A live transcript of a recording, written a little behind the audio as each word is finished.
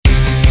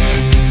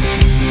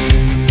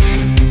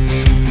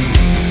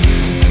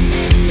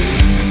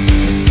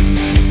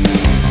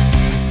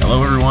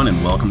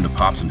welcome to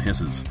Pops and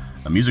Hisses,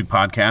 a music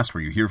podcast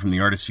where you hear from the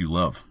artists you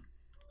love.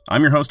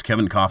 I'm your host,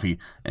 Kevin Coffey,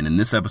 and in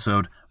this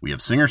episode, we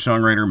have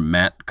singer-songwriter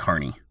Matt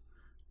Carney.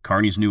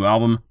 Carney's new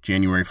album,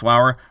 January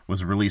Flower,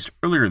 was released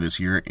earlier this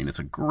year, and it's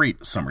a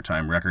great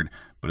summertime record,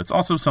 but it's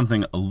also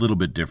something a little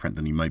bit different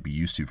than you might be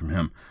used to from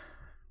him.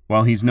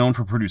 While he's known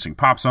for producing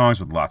pop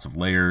songs with lots of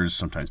layers,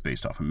 sometimes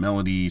based off a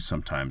melody,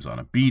 sometimes on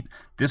a beat,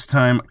 this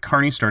time,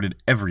 Carney started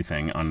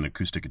everything on an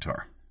acoustic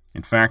guitar.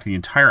 In fact, the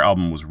entire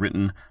album was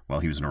written while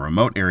he was in a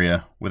remote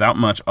area without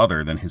much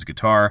other than his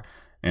guitar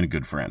and a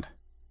good friend.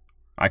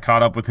 I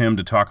caught up with him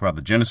to talk about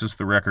the genesis of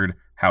the record,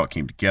 how it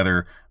came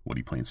together, what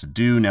he plans to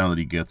do now that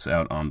he gets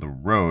out on the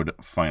road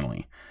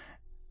finally.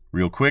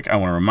 Real quick, I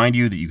want to remind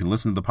you that you can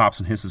listen to the Pops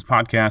and Hisses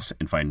podcast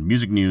and find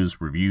music news,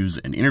 reviews,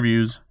 and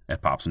interviews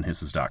at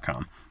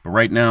popsandhisses.com. But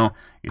right now,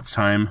 it's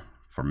time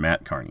for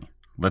Matt Carney.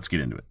 Let's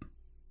get into it.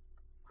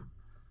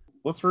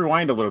 Let's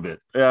rewind a little bit.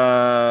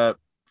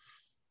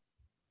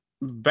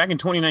 Back in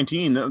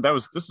 2019,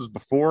 this was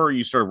before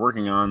you started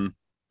working on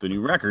the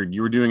new record.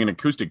 You were doing an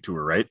acoustic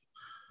tour, right?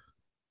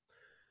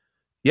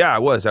 Yeah, I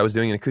was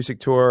doing an acoustic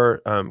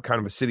tour, kind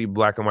of a City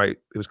Black and White.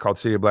 It was called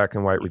City of Black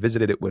and White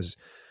Revisited. It was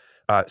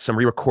some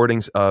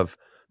re-recordings of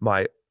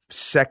my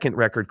second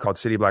record called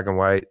City Black and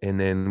White. And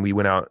then we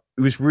went out.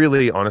 It was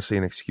really, honestly,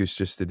 an excuse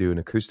just to do an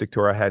acoustic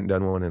tour. I hadn't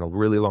done one in a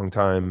really long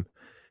time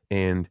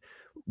and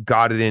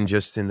got it in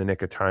just in the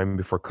nick of time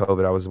before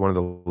COVID. I was one of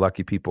the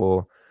lucky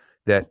people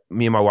that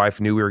me and my wife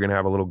knew we were going to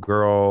have a little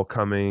girl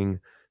coming.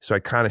 So I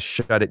kind of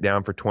shut it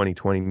down for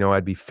 2020.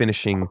 I'd be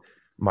finishing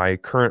my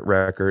current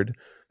record,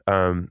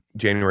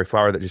 January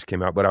Flower, that just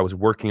came out, but I was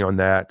working on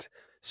that.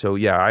 So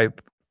yeah,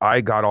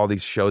 I got all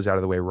these shows out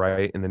of the way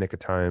right in the nick of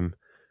time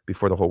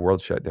before the whole world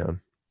shut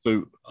down.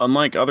 So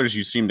unlike others,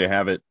 you seem to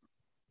have it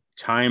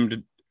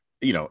timed,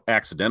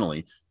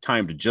 accidentally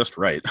timed just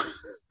right.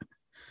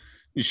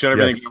 You shut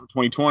everything down for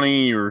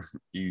 2020, or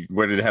you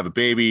wanted to have a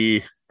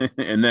baby,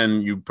 and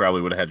then you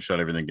probably would have had to shut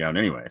everything down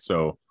anyway.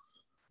 So it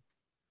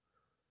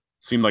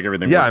seemed like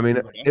everything. Yeah, I mean,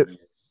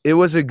 it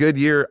was a good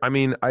year. I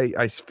mean,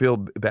 I feel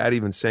bad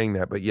even saying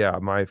that, but yeah,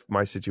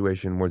 my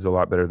situation was a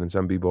lot better than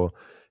some people.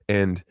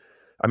 And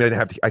I mean,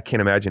 I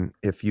can't imagine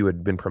if you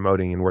had been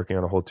promoting and working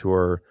on a whole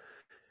tour,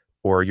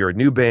 or you're a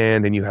new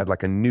band and you had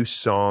like a new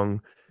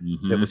song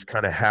that was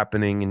kind of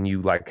happening and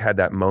you like had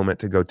that moment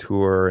to go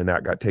tour and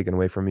that got taken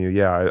away from you.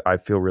 Yeah, I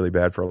feel really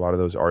bad for a lot of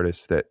those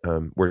artists that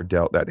were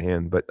dealt that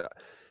hand. But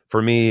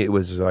for me, it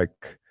was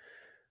like,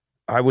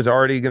 I was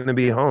already going to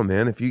be home,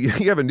 man. If you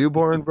have a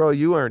newborn, bro,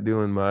 you aren't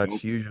doing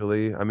much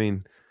usually. I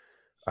mean,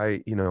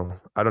 I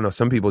don't know.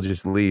 Some people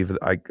just leave.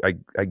 I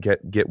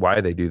get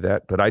why they do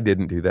that, but I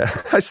didn't do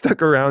that. I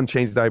stuck around,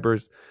 changed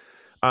diapers.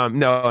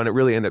 No, and it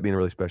really ended up being a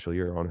really special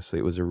year. Honestly,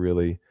 it was a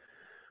really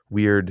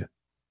weird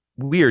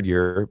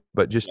year,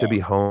 but just to be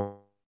home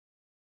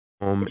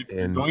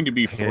and going to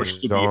be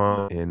forced to be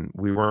home. And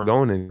we weren't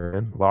going anywhere,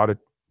 man. A lot of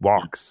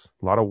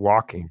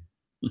walking.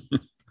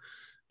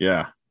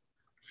 Yeah.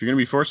 If you're going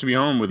to be forced to be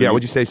home with... Yeah,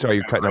 what'd you say? Sorry,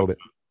 you're cutting out a bit.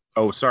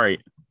 Oh, sorry.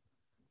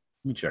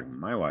 Let me check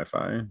my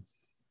Wi-Fi.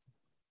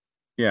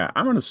 Yeah,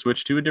 I'm going to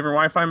switch to a different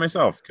Wi-Fi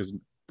myself because...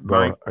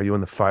 Bro, are you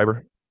on the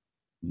fiber?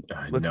 No,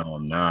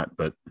 I'm not,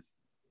 but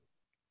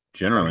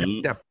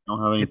generally... Get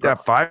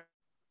that fiber,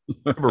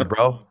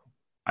 bro.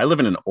 I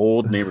live in an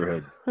old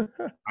neighborhood.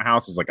 My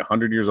house is like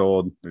 100 years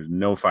old. There's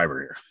no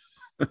fiber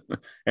here.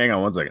 Hang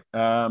on one second.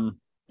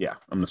 Yeah,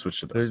 I'm going to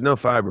switch to this. There's no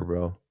fiber,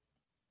 bro.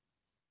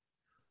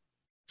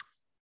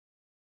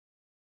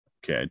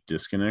 Okay, I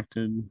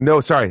disconnected.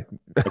 No, sorry.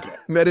 Okay.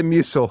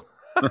 Metamucil.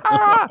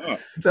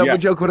 That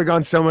joke would have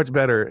gone so much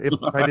better if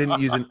I didn't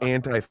use an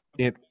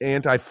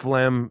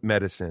anti-phlegm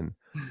medicine.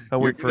 I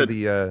went for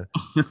the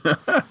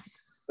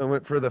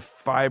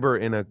fiber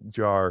in a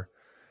jar.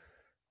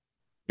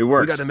 It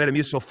works. We got the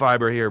Metamucil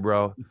fiber here,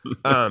 bro.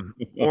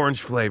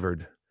 Orange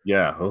flavored.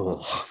 Yeah.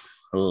 Oh.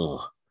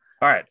 All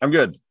right, I'm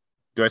good.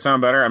 Do I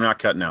sound better? I'm not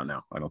cutting out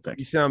now, I don't think.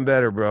 You sound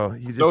better, bro.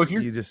 You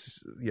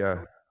just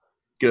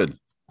Good.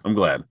 I'm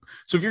glad.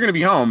 So if you're going to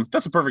be home,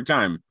 that's a perfect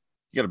time.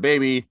 You got a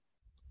baby.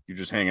 You're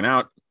just hanging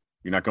out.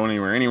 You're not going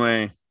anywhere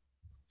anyway.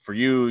 For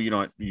you, you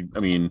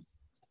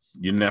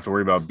didn't have to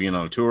worry about being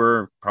on a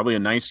tour. Probably a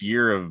nice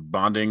year of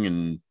bonding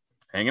and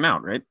hanging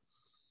out, right?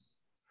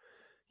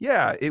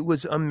 Yeah, it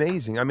was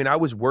amazing. I mean, I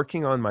was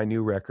working on my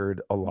new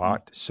record a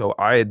lot. So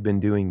I had been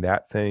doing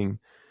that thing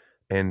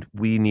and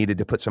we needed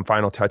to put some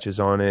final touches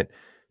on it.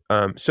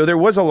 So there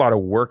was a lot of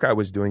work I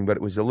was doing, but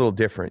it was a little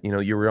different.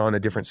 You were on a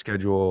different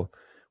schedule.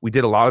 We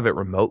did a lot of it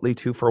remotely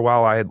too for a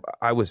while.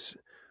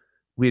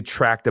 We had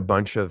tracked a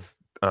bunch of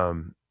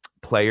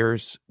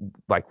players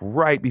like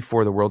right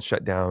before the world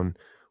shut down.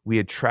 We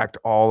had tracked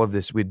all of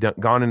this. We'd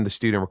gone into the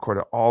studio and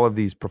recorded all of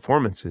these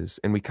performances,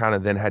 and we kind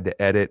of then had to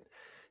edit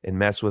and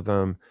mess with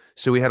them.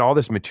 So we had all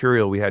this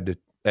material we had to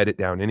edit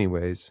down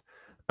anyways.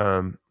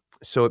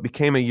 So it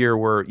became a year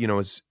where,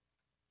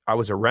 I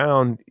was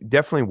around,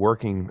 definitely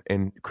working,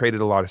 and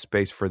created a lot of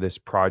space for this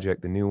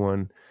project, the new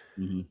one.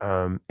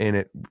 And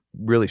it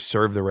really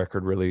served the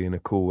record really in a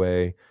cool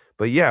way.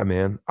 but yeah,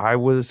 man, I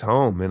was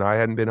home and I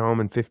hadn't been home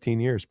in 15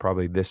 years,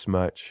 probably this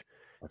much.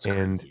 That's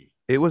And crazy.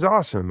 it was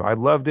awesome. I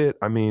loved it.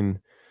 I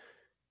mean,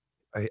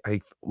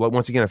 well,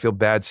 once again, I feel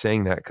bad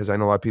saying that because I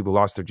know a lot of people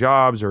lost their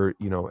jobs or,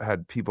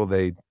 had people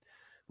they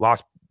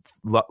lost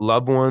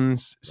loved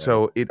ones. Right.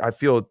 So I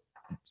feel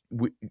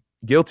w-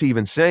 guilty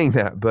even saying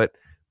that. But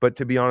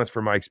to be honest,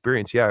 from my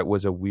experience, yeah, it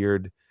was a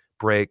weird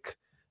break.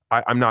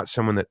 I'm not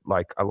someone that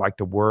I like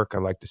to work. I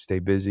like to stay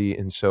busy.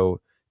 And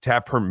so to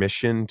have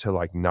permission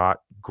to not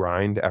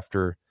grind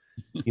after,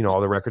 all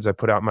the records I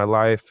put out in my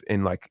life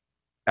and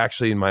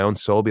actually in my own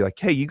soul be like,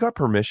 hey, you got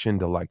permission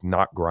to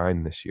not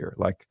grind this year.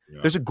 Yeah.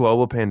 There's a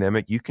global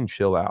pandemic. You can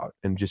chill out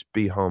and just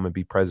be home and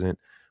be present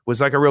was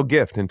like a real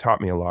gift and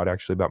taught me a lot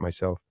actually about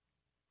myself.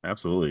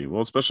 Absolutely.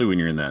 Well, especially when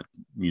you're in that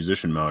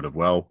musician mode of,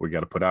 well, we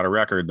got to put out a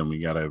record, then we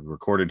got to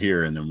record it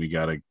here, and then we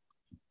got to,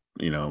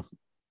 you know,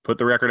 put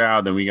the record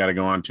out, then we got to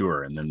go on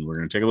tour, and then we're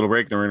going to take a little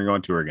break, then we're going to go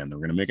on tour again, then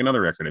we're going to make another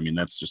record. I mean,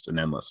 that's just an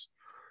endless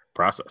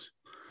process.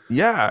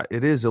 Yeah,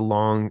 it is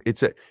and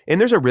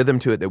there's a rhythm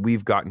to it that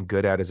we've gotten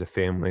good at as a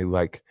family.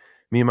 Like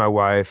me and my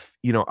wife,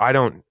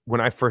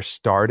 when I first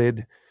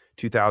started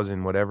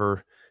 2000,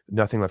 whatever,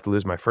 Nothing Left to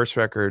Lose, my first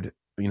record,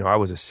 I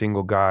was a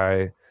single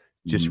guy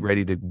just Mhm.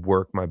 ready to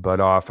work my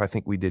butt off. I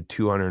think we did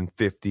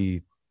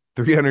 250,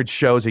 300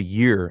 shows a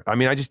year. I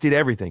mean, I just did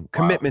everything, Wow.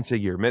 commitments a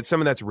year. Man,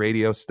 some of that's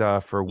radio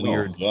stuff or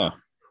Oh, yeah.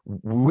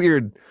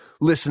 weird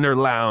listener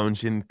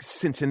lounge in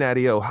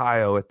Cincinnati,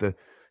 Ohio at the,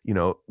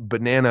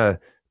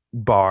 banana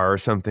bar or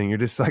something. You're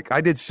just like,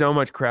 I did so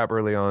much crap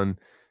early on.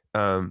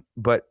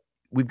 But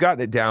we've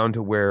gotten it down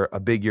to where a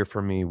big year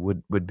for me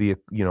would be,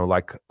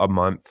 like a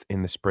month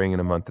in the spring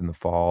and a month in the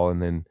fall.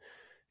 And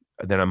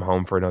then I'm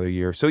home for another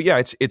year. So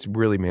yeah, it's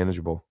really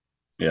manageable.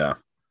 Yeah.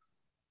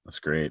 That's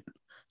great.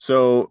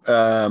 So,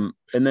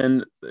 and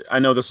then I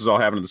know this is all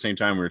happening at the same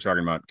time. We were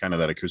talking about kind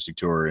of that acoustic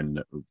tour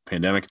and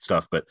pandemic and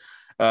stuff, but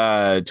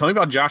tell me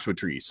about Joshua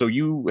Tree. So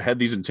you had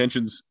these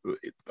intentions.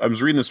 I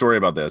was reading the story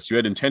about this. You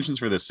had intentions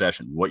for this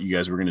session, what you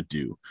guys were going to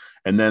do.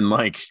 And then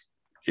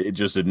it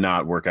just did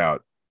not work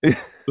out the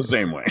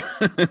same way,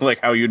 like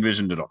how you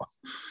envisioned it all.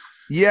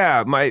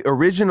 Yeah, my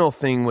original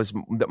thing was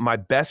that my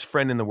best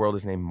friend in the world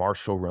is named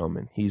Marshall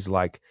Roman. He's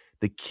like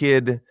the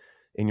kid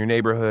in your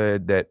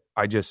neighborhood that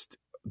I just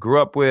grew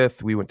up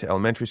with. We went to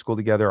elementary school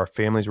together. Our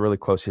families were really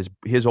close.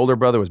 His older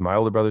brother was my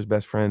older brother's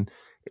best friend,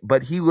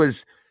 but he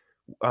was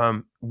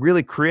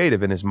really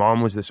creative, and his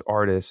mom was this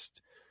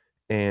artist,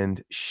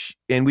 and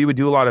we would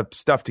do a lot of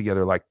stuff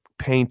together, like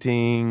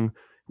painting.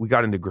 We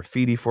got into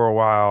graffiti for a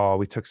while.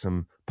 We took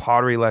some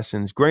pottery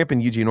lessons. Growing up in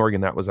Eugene,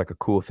 Oregon, that was like a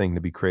cool thing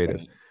to be creative.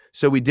 Right.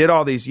 So we did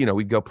all these,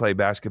 we'd go play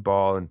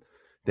basketball and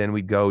then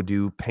we'd go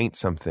paint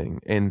something.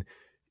 And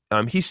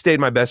he stayed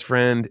my best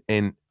friend.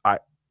 And I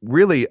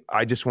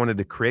just wanted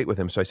to create with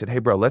him. So I said, hey,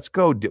 bro, let's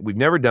go. We've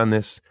never done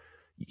this.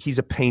 He's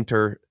a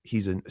painter.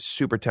 He's a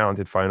super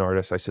talented fine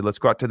artist. I said, let's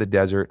go out to the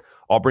desert.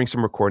 I'll bring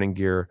some recording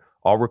gear.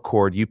 I'll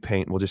record, you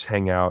paint. We'll just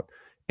hang out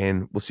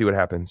and we'll see what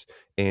happens.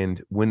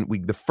 And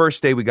the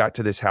first day we got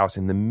to this house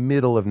in the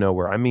middle of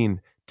nowhere, I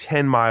mean,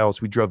 10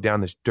 miles, we drove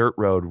down this dirt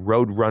road,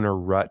 Roadrunner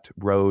Rut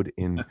Road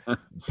in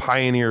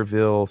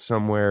Pioneerville,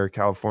 somewhere,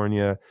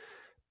 California,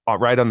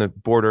 right on the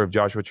border of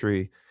Joshua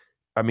Tree.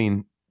 I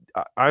mean,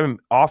 I'm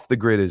off the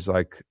grid is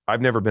like,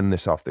 I've never been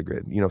this off the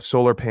grid.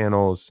 Solar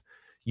panels,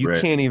 you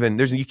Right. can't even,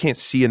 you can't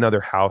see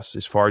another house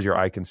as far as your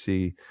eye can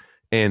see.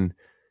 And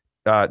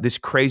this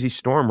crazy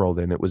storm rolled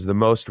in. It was the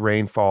most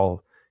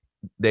rainfall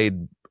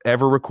they'd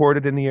ever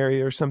recorded in the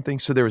area or something.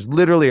 So there was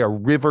literally a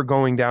river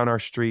going down our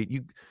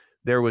street.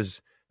 There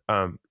was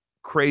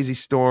crazy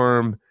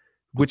storm,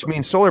 which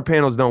means solar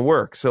panels don't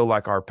work. So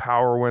our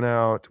power went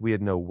out. We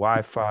had no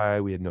Wi-Fi.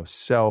 We had no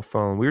cell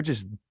phone. We were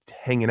just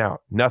hanging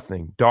out,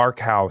 nothing, dark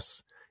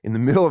house in the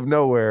middle of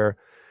nowhere.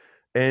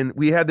 And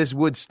we had this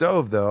wood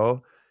stove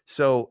though.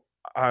 So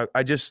I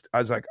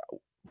was like,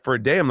 for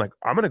a day, I'm like,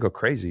 I'm going to go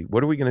crazy.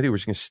 What are we going to do? We're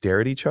just going to stare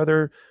at each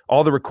other.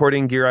 All the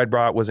recording gear I'd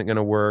brought wasn't going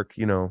to work,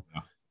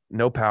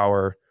 no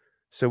power.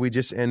 So we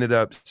just ended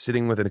up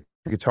sitting with a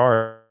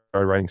guitar,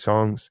 writing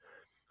songs.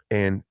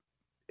 And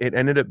it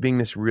ended up being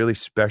this really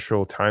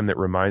special time that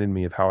reminded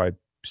me of how I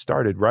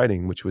started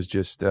writing, which was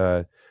just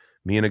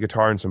me and a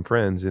guitar and some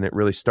friends. And it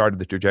really started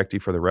the trajectory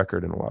for the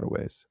record in a lot of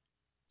ways.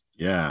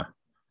 Yeah.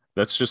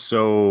 That's just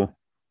so.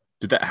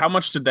 How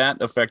much did that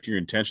affect your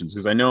intentions?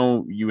 Because I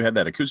know you had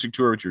that acoustic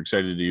tour, which you're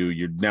excited to do.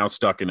 You're now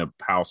stuck in a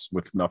house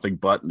with nothing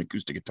but an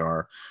acoustic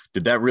guitar.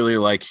 Did that really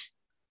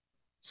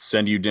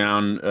send you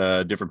down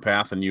a different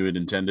path than you had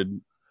intended?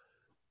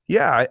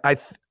 Yeah,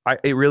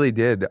 it really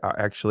did.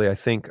 Actually, I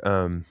think I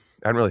hadn't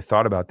really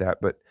thought about that,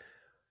 but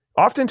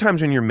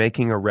oftentimes when you're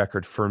making a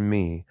record, for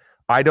me,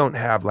 I don't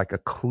have a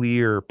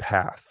clear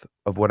path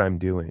of what I'm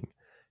doing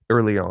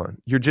early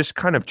on. You're just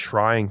kind of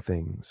trying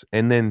things,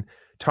 and then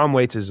Tom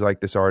Waits is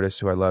this artist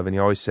who I love, and he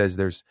always says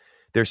there's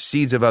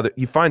seeds of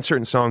you find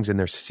certain songs and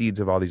there's seeds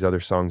of all these other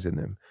songs in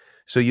them.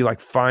 So you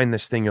find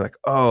this thing, you're like,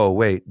 oh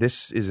wait,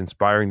 this is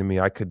inspiring to me.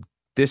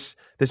 This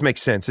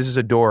makes sense. This is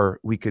a door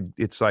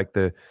it's like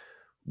the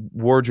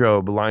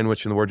wardrobe, Lion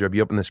Witch in the Wardrobe,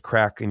 you open this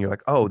crack and you're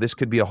like, oh, this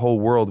could be a whole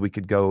world we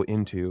could go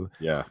into.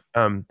 Yeah.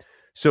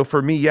 So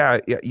for me, yeah,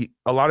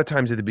 a lot of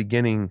times at the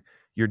beginning,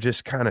 you're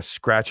just kind of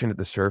scratching at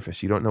the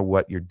surface. You don't know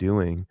what you're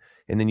doing.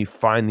 And then you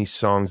find these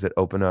songs that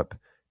open up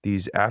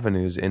these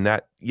avenues. And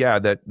that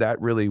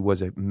really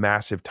was a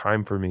massive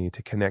time for me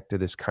to connect to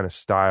this kind of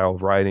style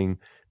of writing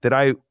that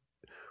I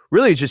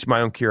really is just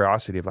my own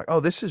curiosity of like, oh,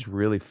 this is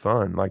really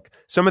fun. Like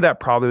some of that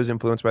probably was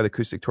influenced by the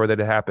acoustic tour that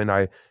had happened.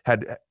 I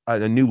had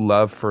a new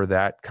love for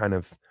that kind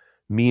of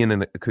me and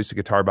an acoustic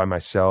guitar by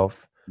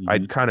myself.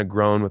 I'd kind of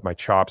grown with my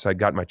chops. I'd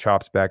gotten my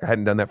chops back. I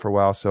hadn't done that for a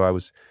while. So I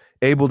was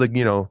able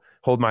to,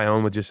 hold my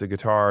own with just a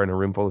guitar and a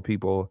room full of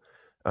people.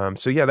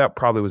 So yeah, that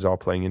probably was all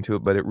playing into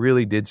it, but it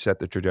really did set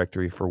the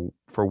trajectory for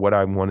what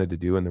I wanted to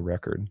do in the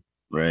record.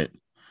 Right.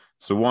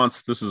 So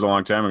once, this is a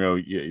long time ago,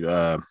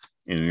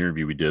 in an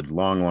interview we did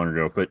long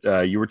ago,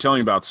 but you were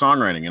telling about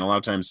songwriting, and a lot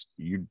of times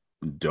you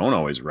don't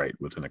always write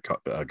within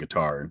a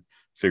guitar and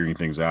figuring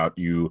things out.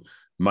 You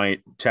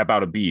might tap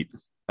out a beat.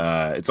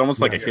 It's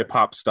almost like a hip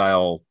hop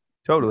style.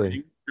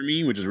 Totally. For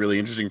me, which is really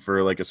interesting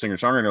for like a singer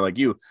songwriter like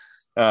you.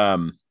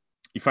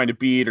 You find a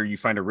beat or you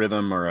find a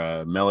rhythm or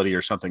a melody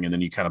or something, and then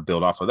you kind of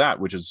build off of that,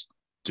 which is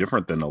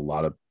different than a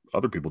lot of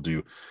other people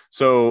do.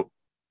 So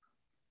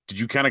did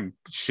you kind of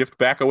shift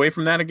back away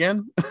from that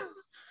again?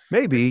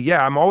 Maybe.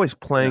 Yeah. I'm always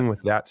playing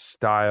with that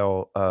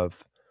style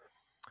of,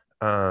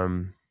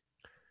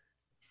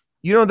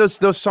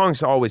 those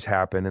songs always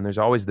happen, and there's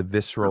always the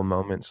visceral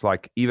moments.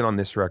 Like even on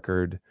this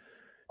record,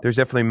 there's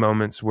definitely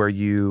moments where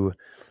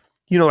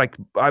like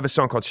I have a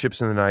song called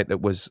Ships in the Night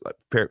that was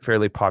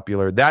fairly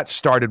popular. That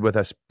started with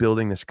us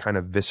building this kind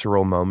of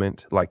visceral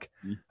moment, like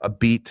a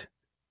beat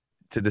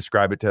to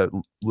describe it to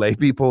lay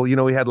people.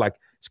 We had like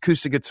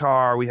acoustic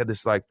guitar. We had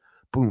this like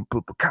boom,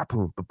 boom, ka,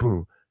 boom,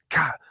 boom,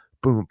 ka,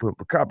 boom, boom,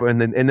 ka,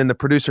 and then the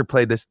producer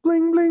played this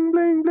bling, bling,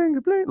 bling, bling,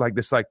 bling, like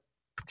this like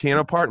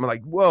piano part. And I'm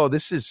like, whoa,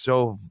 this is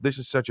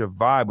such a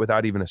vibe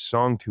without even a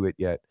song to it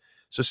yet.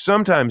 So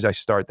sometimes I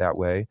start that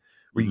way,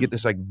 where you get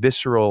this like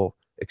visceral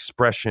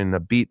expression, a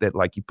beat that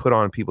like you put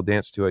on and people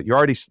dance to it. You're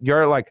already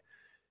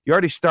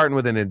starting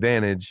with an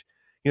advantage.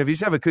 If you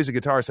just have acoustic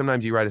guitar,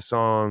 sometimes you write a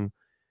song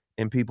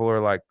and people are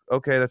like,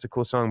 okay, that's a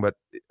cool song, but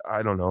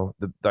I don't know,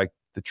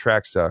 the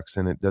track sucks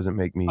and it doesn't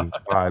make me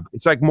vibe.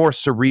 It's like more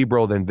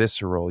cerebral than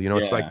visceral,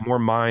 it's like more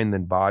mind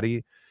than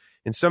body.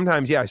 And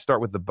sometimes, I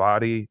start with the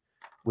body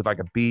with like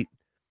a beat,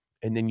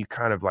 and then you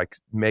kind of like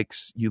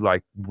you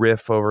like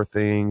riff over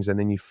things, and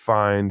then you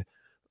find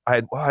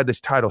I had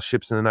this title,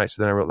 Ships in the Night.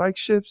 So then I wrote like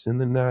ships in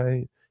the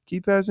night,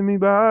 keep passing me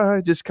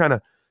by, just kind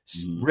of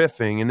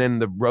riffing, and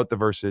then wrote the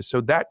verses. So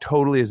that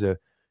totally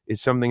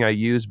is something I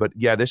use. But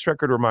yeah, this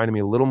record reminded me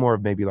a little more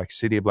of maybe like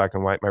City of Black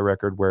and White, my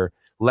record, where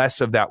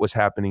less of that was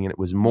happening. And it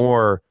was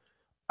more,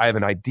 I have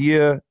an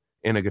idea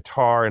and a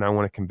guitar and I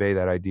want to convey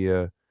that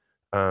idea.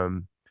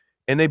 And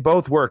they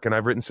both work. And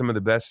I've written some of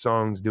the best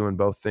songs doing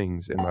both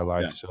things in my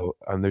life. Yeah. So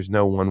there's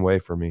no one way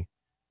for me.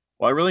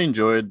 Well, I really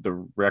enjoyed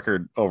the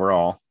record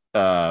overall.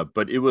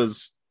 But it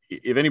was,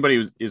 if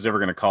anybody is ever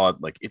going to call it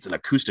like it's an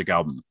acoustic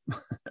album,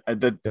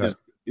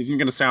 isn't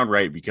going to sound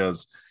right,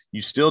 because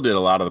you still did a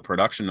lot of the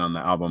production on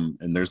the album,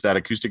 and there's that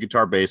acoustic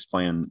guitar bass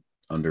playing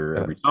under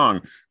every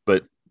song,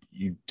 but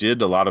you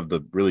did a lot of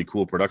the really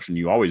cool production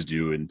you always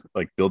do, and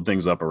like build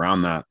things up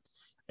around that,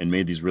 and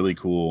made these really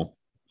cool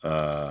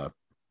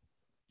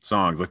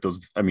songs, like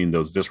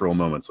those visceral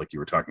moments like you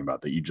were talking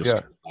about that you just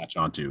latch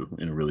onto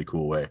in a really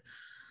cool way.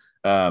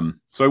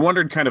 So I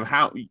wondered kind of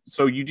how,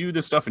 so you do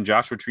this stuff in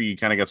Joshua Tree, you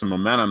kind of got some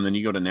momentum, then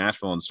you go to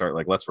Nashville and start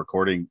like, let's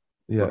record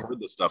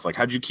this stuff. Like,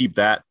 how'd you keep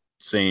that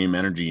same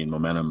energy and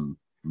momentum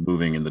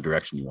moving in the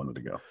direction you wanted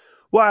to go?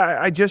 Well,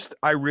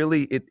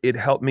 it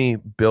helped me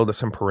build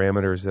some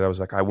parameters that I was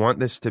like, I want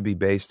this to be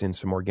based in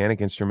some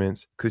organic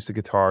instruments, acoustic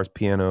guitars,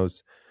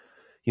 pianos.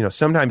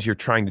 Sometimes you're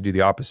trying to do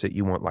the opposite.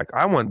 You want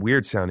I want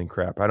weird sounding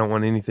crap. I don't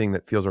want anything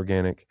that feels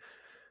organic.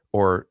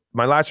 Or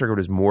my last record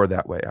was more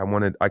that way.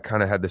 I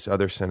kind of had this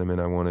other sentiment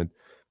I wanted,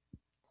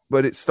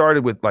 but it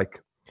started with like,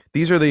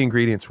 these are the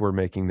ingredients we're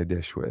making the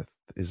dish with,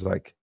 is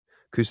like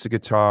acoustic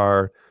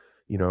guitar,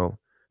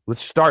 let's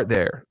start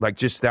there. Like,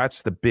 just,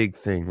 that's the big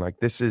thing. Like,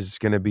 this is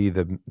going to be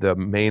the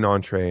main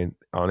entree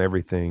on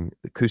everything,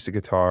 the acoustic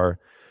guitar.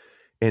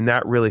 And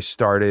that really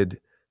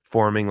started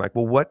forming like,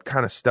 well, what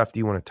kind of stuff do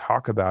you want to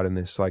talk about in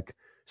this? Like,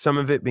 some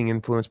of it being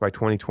influenced by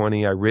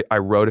 2020. I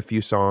wrote a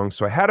few songs,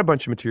 so I had a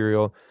bunch of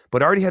material,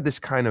 but I already had this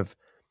kind of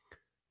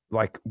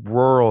like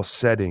rural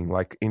setting,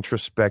 like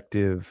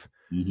introspective,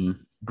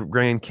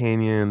 Grand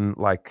Canyon,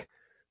 like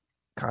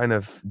kind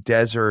of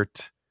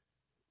desert.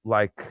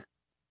 Like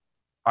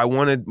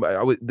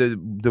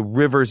the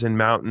rivers and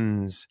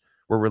mountains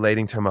were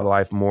relating to my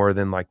life more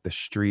than like the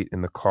street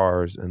and the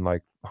cars and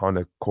like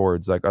Honda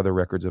Accords, like other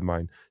records of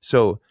mine.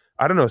 So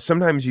I don't know.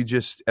 Sometimes you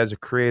just, as a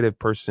creative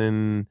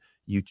person,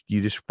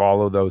 you just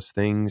follow those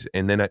things,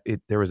 and then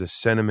there was a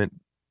sentiment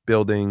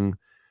building,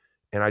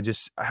 and I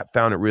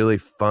found it really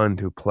fun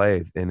to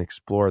play and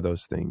explore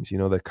those things.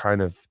 The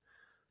kind of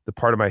the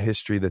part of my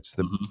history that's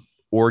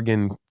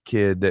Oregon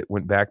kid that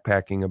went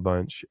backpacking a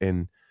bunch,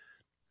 and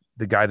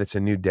the guy that's a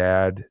new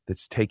dad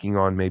that's taking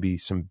on maybe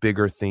some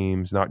bigger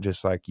themes, not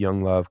just like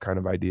young love kind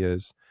of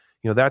ideas.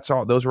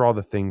 Those were all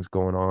the things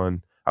going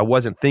on. I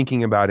wasn't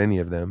thinking about any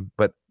of them,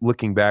 but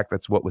looking back,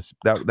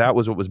 that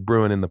was what was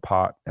brewing in the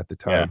pot at the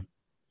time. Yeah.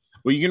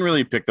 Well, you can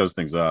really pick those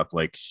things up.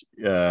 Like,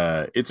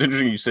 it's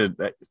interesting you said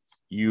that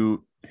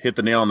you hit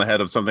the nail on the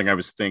head of something I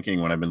was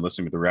thinking when I've been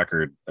listening to the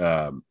record.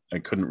 I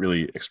couldn't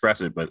really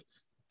express it, but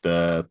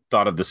the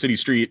thought of the city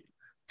street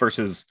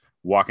versus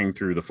walking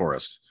through the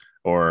forest,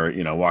 or,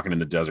 walking in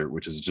the desert,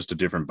 which is just a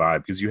different vibe,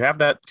 because you have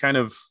that kind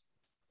of,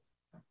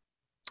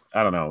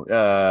 I don't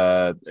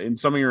know, in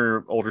some of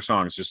your older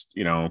songs, just,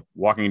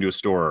 walking into a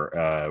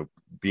store,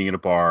 being in a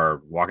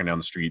bar, walking down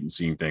the street and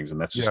seeing things.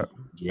 And that's just what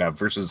you have,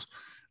 versus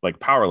like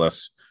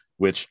Powerless,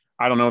 which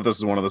I don't know if this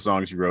is one of the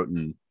songs you wrote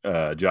in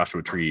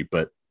Joshua Tree,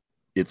 but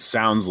it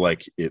sounds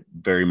like it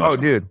very much. Oh,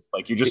 dude.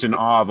 Like you're just in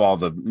awe of all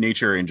the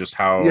nature and just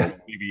how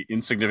maybe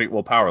insignificant.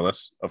 Well,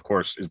 powerless, of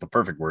course, is the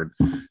perfect word.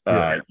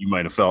 You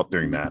might have felt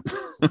during that.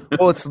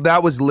 Well,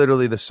 that was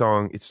literally the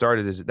song. It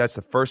started that's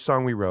the first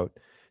song we wrote.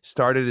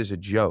 Started as a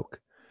joke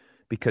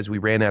because we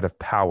ran out of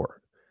power.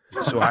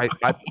 So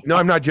no,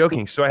 I'm not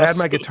joking. So I had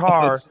my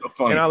guitar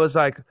and I was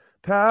like,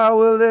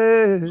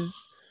 powerless.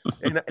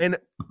 and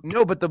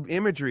no, but the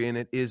imagery in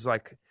it is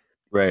like,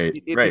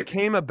 it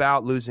became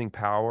about losing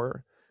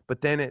power. But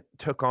then it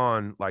took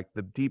on like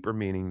the deeper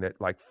meaning that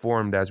like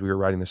formed as we were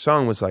writing the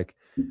song was like,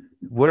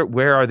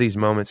 where are these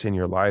moments in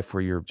your life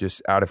where you're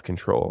just out of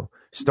control?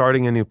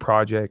 Starting a new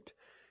project,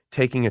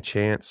 taking a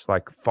chance,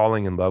 like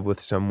falling in love with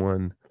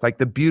someone, like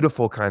the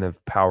beautiful kind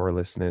of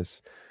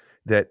powerlessness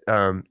that,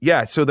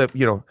 so that,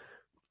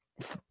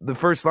 the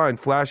first line,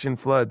 flash and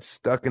flood,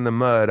 stuck in the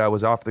mud. I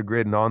was off the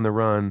grid and on the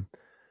run.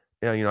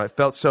 It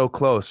felt so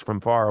close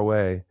from far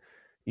away,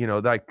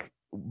 like,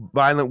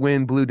 violent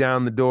wind blew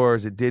down the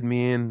doors. It did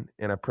me in,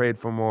 and I prayed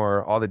for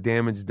more. All the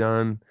damage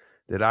done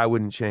that I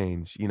wouldn't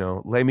change.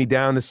 Lay me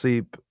down to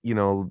sleep.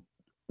 When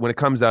it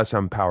comes to us,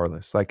 I'm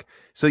powerless. Like,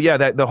 so yeah,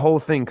 that the whole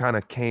thing kind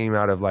of came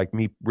out of like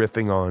me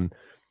riffing on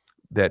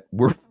that.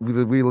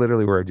 We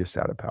literally were just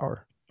out of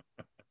power.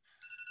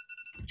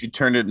 You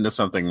turned it into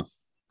something.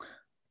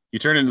 You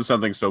turned it into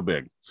something so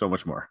big, so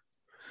much more.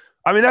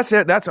 I mean, that's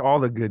it. That's all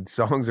the good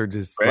songs are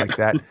just like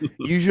that.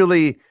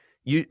 Usually.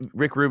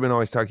 Rick Rubin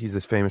always talks, he's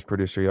this famous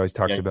producer. He always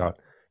talks about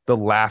the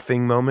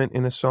laughing moment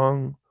in a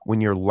song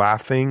when you're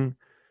laughing,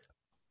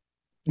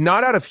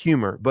 not out of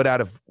humor, but out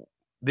of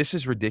this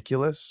is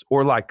ridiculous,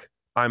 or like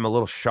I'm a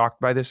little shocked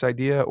by this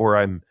idea, or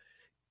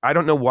I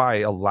don't know why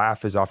a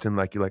laugh is often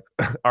like, you're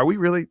like, are we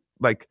really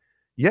like,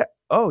 yeah,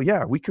 oh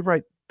yeah, we could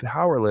write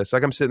Powerless.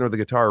 Like I'm sitting with the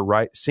guitar,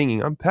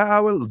 singing, I'm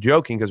powerless,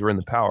 joking because we're in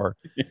the power,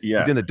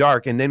 in the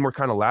dark. And then we're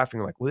kind of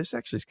laughing like, well, this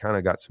actually's kind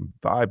of got some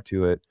vibe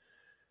to it.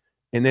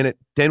 And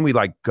then we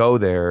like go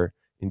there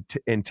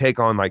and take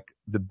on like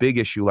the big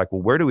issue, like,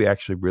 well, where do we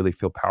actually really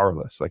feel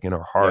powerless? Like in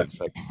our hearts,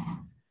 like,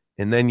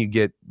 and then you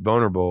get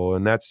vulnerable.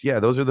 And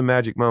those are the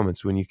magic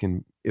moments when you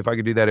can, if I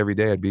could do that every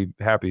day, I'd be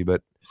happy,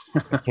 but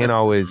I can't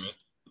always,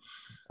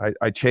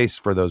 I chase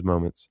for those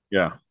moments.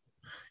 Yeah.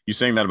 You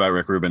saying that about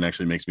Rick Rubin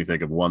actually makes me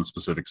think of one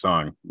specific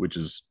song, which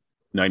is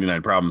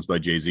 99 Problems by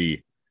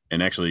Jay-Z.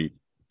 And actually,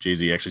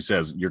 Jay-Z actually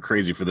says, you're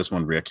crazy for this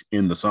one, Rick,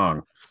 in the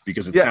song,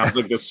 because it sounds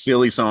like this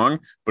silly song,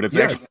 but it's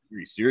actually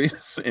very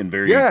serious and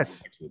very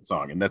excellent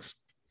song. And that's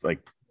like,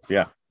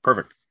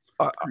 perfect.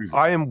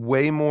 I am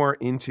way more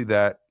into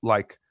that.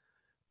 Like,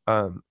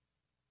 I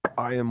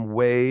am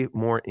way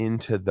more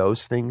into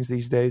those things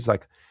these days.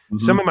 Like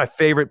some of my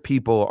favorite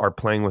people are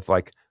playing with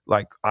like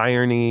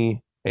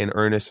irony and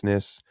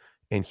earnestness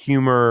and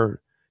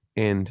humor.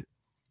 And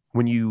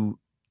when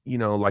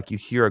like you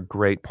hear a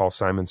great Paul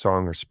Simon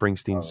song or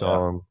Springsteen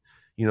song,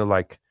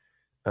 like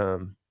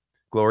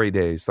Glory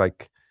Days,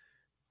 like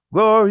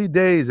Glory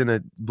Days in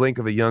a blink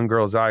of a young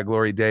girl's eye,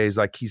 Glory Days.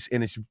 Like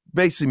it's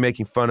basically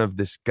making fun of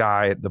this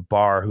guy at the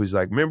bar who's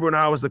like, remember when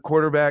I was the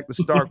quarterback, the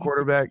star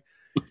quarterback,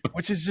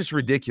 which is just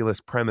ridiculous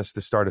premise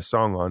to start a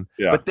song on.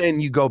 Yeah. But then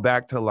you go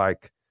back to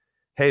like,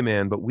 hey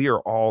man, but we are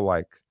all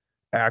like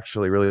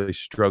actually really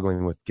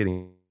struggling with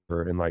getting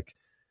her, and like,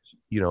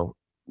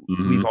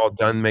 we've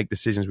all make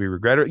decisions we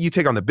regret. Or you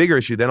take on the bigger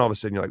issue, then all of a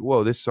sudden you're like,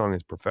 whoa, this song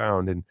is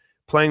profound. And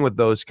playing with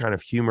those kind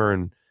of humor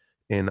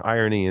and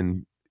irony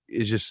and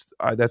is just,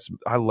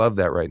 I love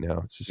that right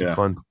now. It's just a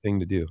fun thing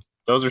to do.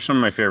 Those are some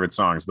of my favorite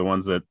songs, the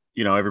ones that,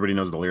 everybody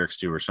knows the lyrics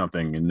to or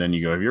something. And then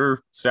you go, have you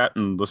ever sat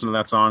and listened to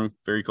that song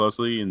very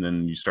closely? And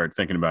then you start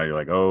thinking about it. You're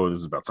like, oh, this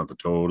is about something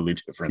totally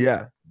different.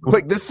 Yeah.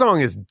 Like this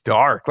song is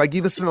dark. Like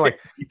you listen to like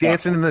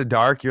Dancing in the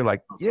Dark. You're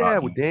like, yeah,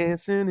 we're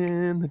dancing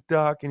in the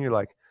dark. And you're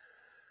like,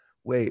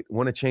 wait,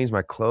 want to change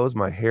my clothes,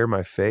 my hair,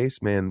 my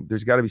face? Man,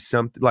 there's got to be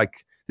something.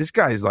 Like this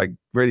guy is like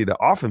ready to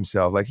off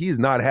himself. Like he's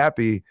not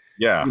happy.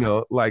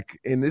 Yeah. Like,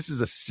 and this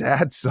is a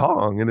sad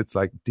song. And it's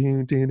like,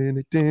 just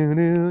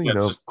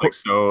like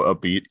so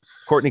upbeat.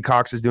 Courtney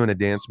Cox is doing a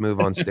dance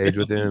move on stage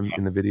with him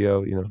in the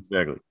video,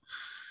 Exactly.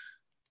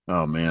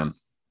 Oh, man.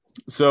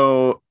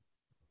 So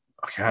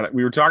God,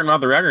 we were talking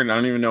about the record, and I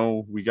don't even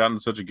know we got in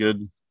such a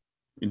good,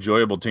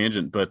 enjoyable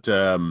tangent. But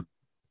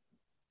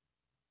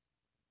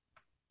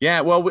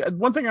yeah, well,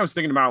 one thing I was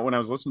thinking about when I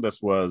was listening to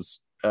this was,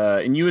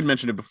 and you had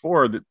mentioned it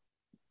before, that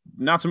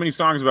not so many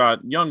songs about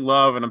young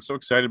love, and I'm so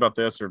excited about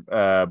this. Or,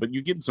 but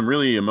you get some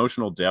really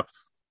emotional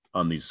depth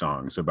on these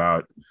songs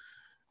about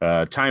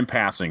time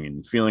passing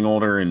and feeling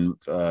older, and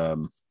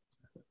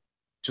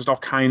just all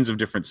kinds of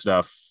different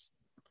stuff.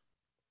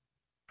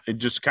 It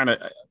just kind of,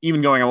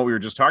 even going on what we were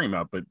just talking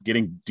about, but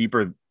getting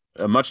deeper,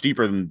 much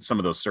deeper than some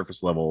of those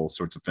surface level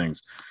sorts of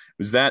things.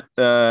 Was that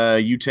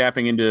you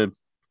tapping into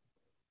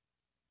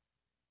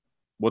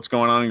what's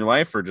going on in your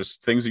life, or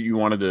just things that you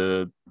wanted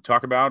to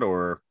talk about?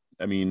 Or,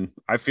 I mean,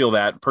 I feel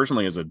that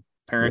personally as a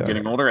parent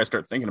getting older, I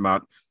start thinking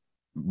about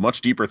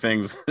much deeper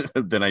things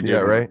than I did. Yeah,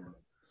 right.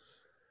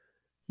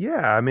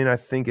 Yeah, I mean, I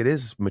think it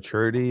is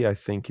maturity. I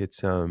think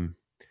it's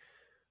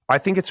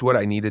what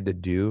I needed to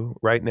do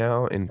right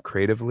now and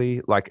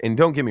creatively. Like, and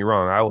don't get me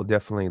wrong, I will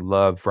definitely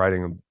love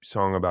writing a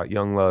song about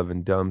young love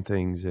and dumb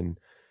things and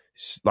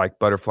like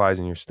butterflies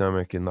in your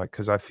stomach, and like,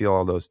 cause I feel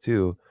all those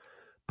too.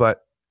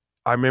 But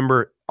I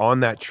remember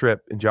on that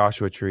trip in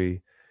Joshua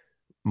Tree,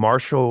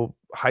 Marshall,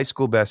 high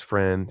school best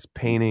friends,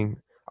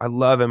 painting. I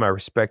love him. I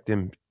respect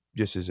him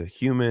just as a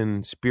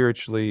human,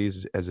 spiritually,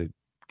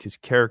 his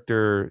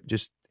character,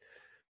 just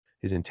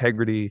his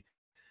integrity.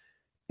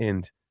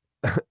 And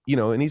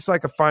and he's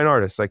like a fine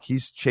artist. Like,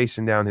 he's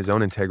chasing down his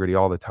own integrity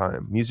all the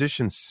time.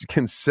 Musicians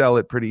can sell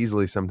it pretty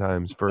easily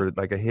sometimes for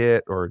like a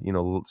hit or,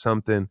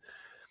 something.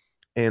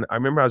 And I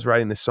remember I was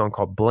writing this song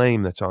called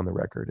Blame that's on the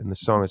record. And the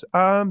song is,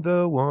 I'm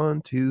the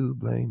one to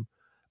blame.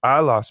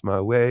 I lost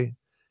my way.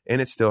 And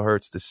it still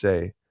hurts to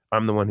say,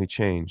 I'm the one who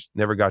changed.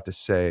 Never got to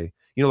say,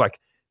 like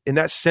in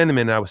that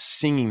sentiment, I was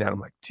singing that. I'm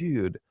like,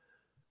 dude.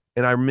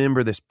 And I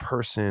remember this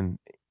person,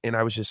 and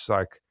I was just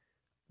like,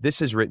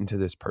 this is written to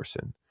this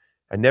person.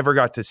 I never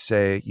got to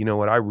say, you know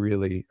what, I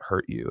really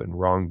hurt you and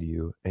wronged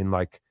you. And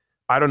like,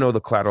 I don't know the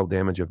collateral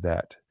damage of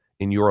that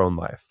in your own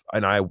life.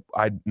 And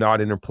I'm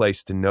not in a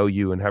place to know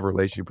you and have a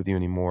relationship with you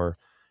anymore.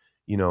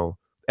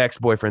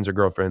 Ex-boyfriends or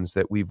girlfriends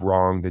that we've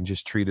wronged and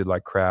just treated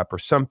like crap, or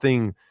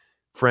something,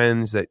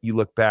 friends that you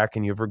look back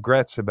and you have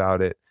regrets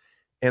about it.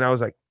 And I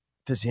was like,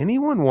 does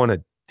anyone want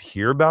to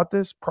hear about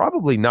this?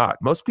 Probably not.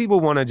 Most people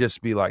want to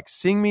just be like,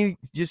 sing me,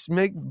 just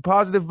make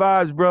positive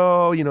vibes,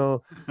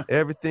 bro.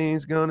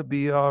 Everything's gonna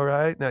be all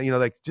right now.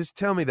 Like, just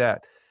tell me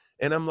that.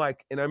 And I'm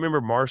like, and I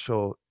remember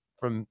Marshall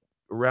from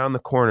around the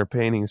corner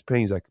painting his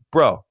painting. He's like,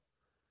 bro,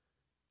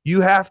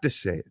 you have to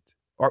say it.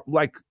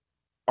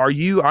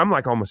 I'm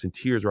like almost in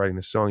tears writing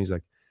this song. He's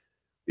like,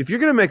 if you're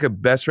gonna make a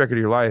best record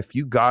of your life,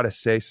 you gotta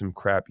say some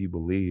crap you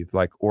believe.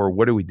 Like, or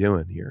what are we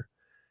doing here?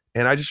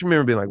 And I just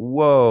remember being like,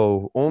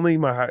 whoa, only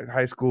my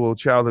high school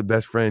childhood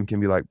best friend can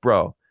be like,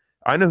 bro,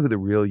 I know who the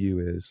real you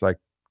is. Like,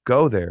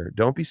 go there.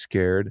 Don't be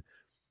scared.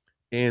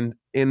 And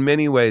in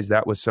many ways,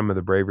 that was some of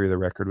the bravery of the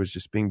record, was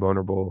just being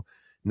vulnerable,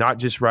 not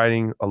just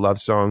writing a love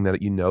song that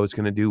is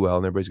going to do well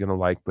and everybody's going to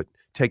like, but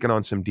taking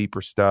on some deeper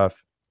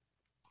stuff.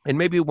 And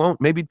maybe it won't.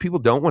 Maybe people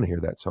don't want to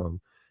hear that song.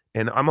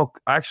 And I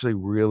actually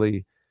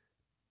really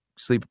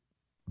sleep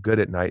good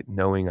at night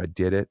knowing I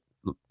did it,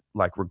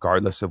 like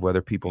regardless of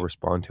whether people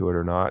respond to it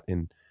or not.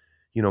 And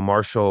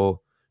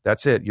Marshall,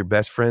 that's it, your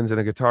best friends and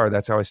a guitar.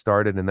 That's how I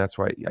started, and that's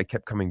why I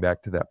kept coming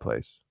back to that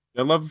place.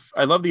 I love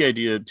the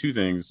idea. Two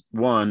things: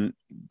 one,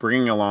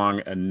 bringing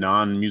along a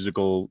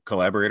non-musical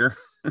collaborator,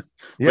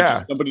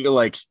 yeah, somebody to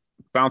like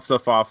bounce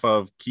stuff off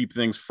of, keep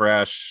things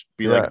fresh,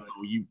 be like,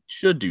 oh, you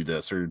should do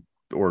this or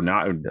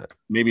not.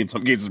 Maybe in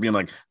some cases being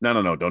like,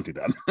 no, don't do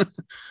that.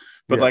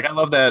 But like, I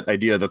love that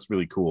idea. That's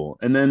really cool.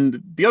 And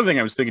then the other thing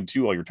I was thinking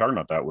too, while you're talking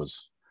about that,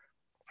 was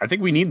I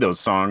think we need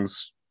those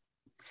songs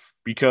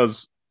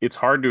because it's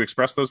hard to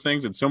express those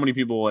things. And so many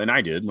people, and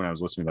I did when I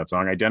was listening to that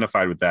song,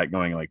 identified with that,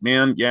 going like,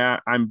 man, yeah,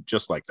 I'm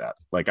just like that.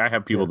 Like, I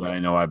have people that I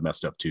know I've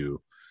messed up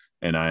too.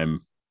 And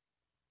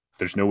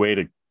there's no way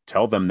to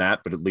tell them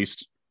that, but at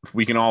least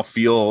we can all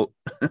feel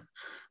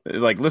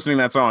like, listening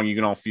to that song, you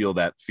can all feel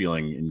that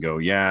feeling and go,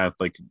 yeah,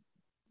 like,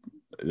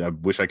 I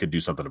wish I could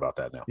do something about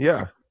that now.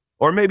 Yeah.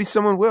 Or maybe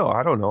someone will.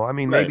 I don't know. I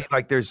mean, maybe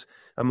like there's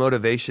a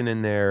motivation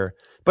in there,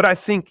 but I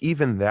think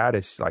even that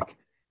is like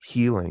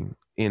healing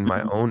in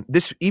my own,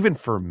 this, even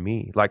for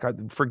me, like, I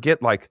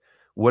forget, like,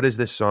 what is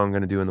this song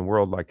going to do in the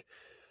world? Like,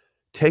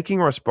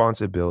 taking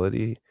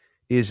responsibility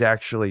is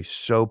actually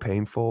so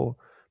painful,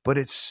 but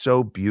it's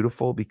so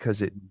beautiful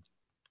because it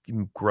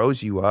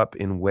grows you up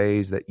in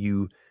ways that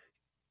you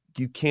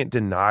can't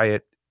deny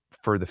it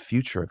for the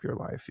future of your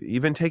life.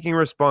 Even taking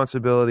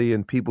responsibility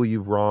and people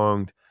you've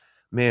wronged,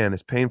 man,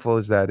 as painful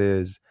as that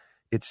is,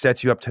 it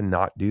sets you up to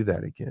not do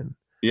that again.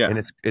 Yeah.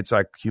 And it's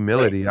like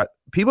humility.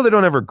 People that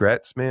don't have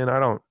regrets, man, I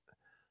don't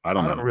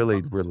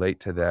really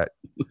relate to that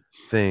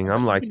thing.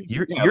 I'm like,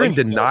 you're in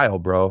denial,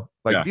 bro.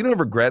 Like, if you don't have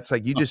regrets,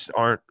 like, you just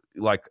aren't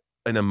like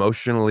an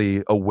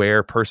emotionally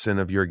aware person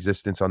of your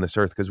existence on this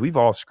earth, because we've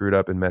all screwed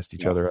up and messed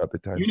each other up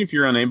at times. Even if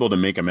you're unable to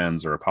make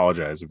amends or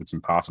apologize, if it's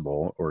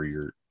impossible or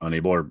you're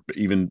unable or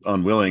even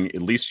unwilling,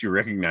 at least you're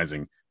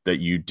recognizing that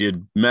you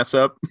did mess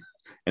up,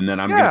 and then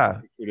I'm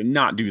going to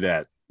not do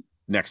that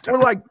next time. Or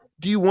like,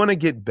 do you want to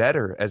get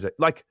better as a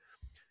like?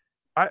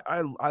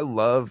 I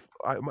love,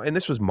 and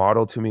this was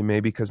modeled to me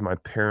maybe because my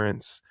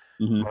parents,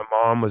 my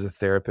mom was a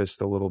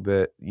therapist a little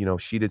bit. You know,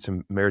 she did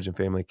some marriage and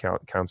family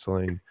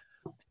counseling,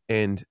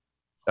 and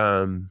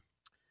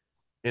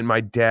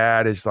my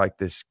dad is like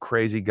this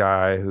crazy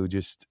guy who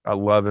just, I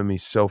love him.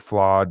 He's so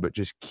flawed, but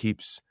just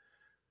keeps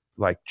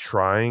like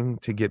trying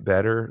to get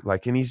better.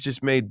 Like, and he's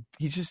just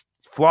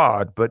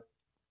flawed, but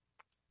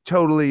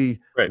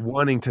totally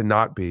wanting to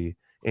not be.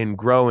 And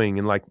growing,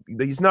 and like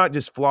he's not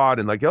just flawed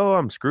and like, oh,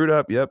 I'm screwed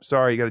up. Yep,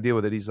 sorry, you got to deal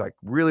with it. He's like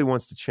really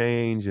wants to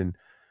change, and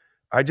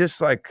I just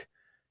like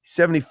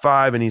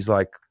 75, and he's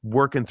like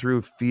working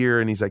through fear,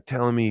 and he's like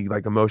telling me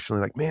like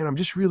emotionally, like, man, I'm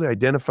just really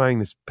identifying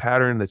this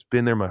pattern that's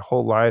been there my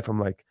whole life. I'm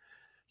like,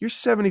 you're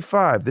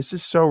 75. This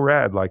is so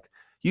rad. Like,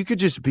 you could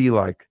just be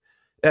like,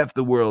 F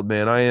the world,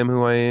 man. I am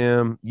who I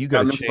am. You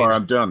got this far,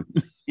 I'm done.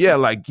 Yeah,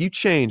 like you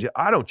change.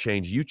 I don't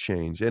change. You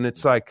change, and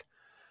it's like,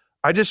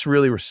 I just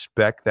really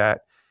respect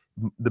that.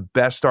 The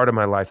best start of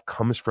my life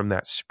comes from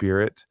that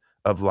spirit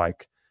of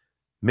like,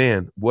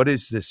 man, what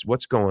is this?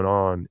 What's going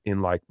on in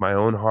like my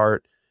own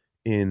heart,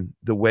 in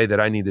the way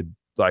that I need to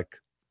like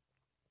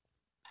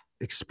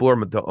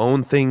explore the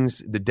own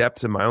things, the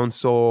depths of my own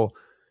soul,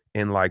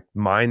 and like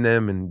mine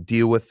them and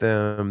deal with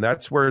them.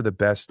 That's where the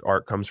best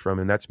art comes from.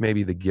 And that's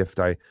maybe the gift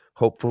I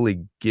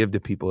hopefully give to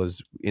people,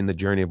 is in the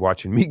journey of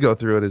watching me go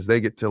through it, as they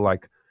get to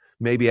like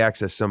maybe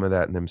access some of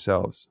that in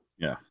themselves.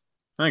 Yeah.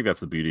 I think that's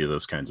the beauty of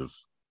those kinds of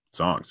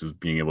songs, is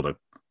being able to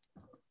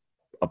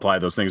apply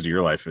those things to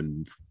your life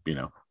and, you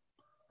know,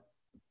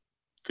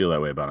 feel that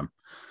way about them.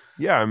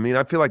 Yeah, I mean,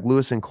 I feel like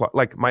Lewis and Clark,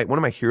 like one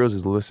of my heroes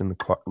is Lewis and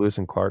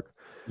Clark.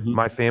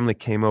 My family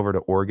came over to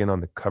Oregon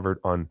I'm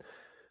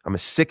a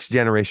 6th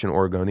generation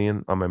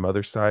Oregonian on my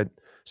mother's side.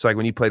 So like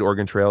when you played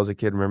Oregon Trail as a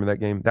kid, remember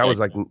that game? That was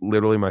like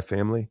literally my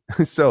family.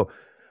 So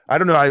I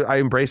don't know, I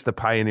embraced the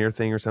pioneer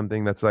thing or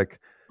something. That's like,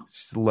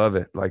 just love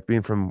it. Like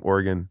being from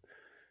Oregon,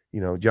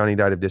 you know, Johnny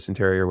died of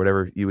dysentery or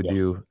whatever you would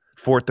do.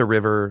 Fort the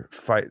river,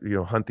 fight, you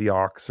know, hunt the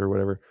ox or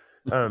whatever.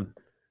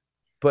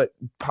 But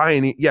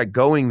pioneer,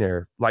 going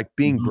there, like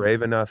being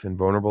brave enough and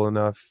vulnerable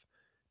enough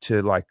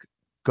to like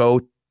go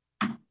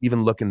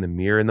even look in the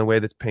mirror in the way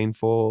that's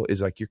painful,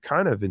 is like, you're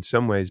kind of in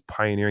some ways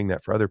pioneering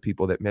that for other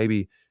people that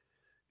maybe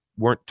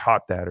weren't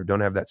taught that, or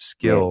don't have that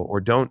skill,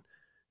 or don't,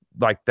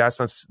 like, that's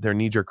not their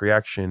knee-jerk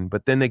reaction,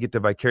 but then they get to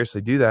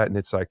vicariously do that. And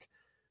it's like,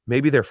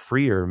 maybe they're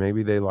freer,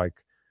 maybe they like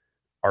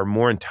are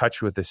more in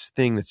touch with this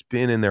thing that's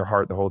been in their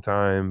heart the whole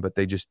time, but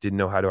they just didn't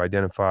know how to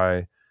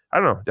identify. I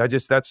don't know.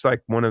 That's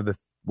like one of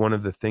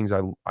the things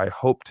I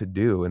hope to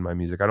do in my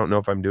music. I don't know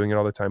if I'm doing it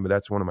all the time, but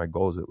that's one of my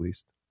goals, at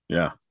least.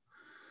 Yeah.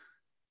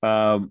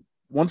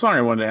 One song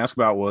I wanted to ask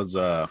about was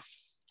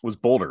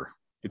Boulder.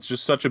 It's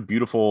just such a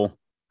beautiful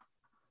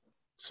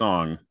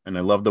song, and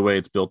I love the way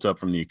it's built up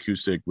from the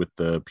acoustic with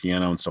the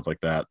piano and stuff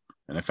like that.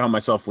 And I found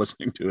myself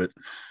listening to it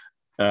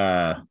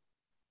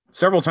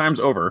several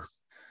times over.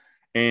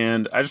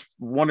 And I just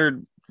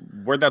wondered,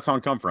 where'd that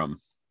song come from?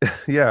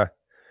 Yeah.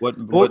 What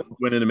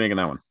went into making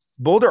that one?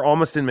 Boulder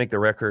almost didn't make the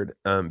record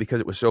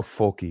because it was so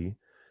folky.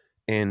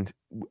 And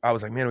I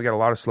was like, man, we got a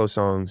lot of slow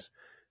songs.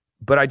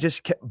 But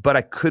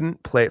I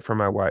couldn't play it for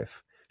my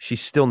wife. She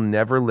still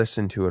never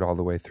listened to it all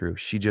the way through.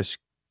 She just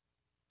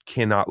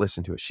cannot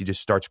listen to it. She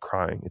just starts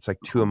crying. It's like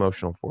too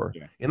emotional for her.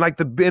 Yeah.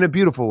 In a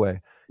beautiful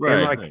way. Right.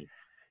 And like,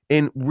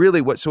 and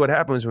really what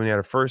happened was when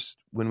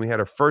we had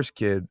our first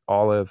kid,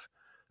 Olive,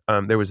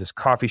 there was this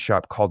coffee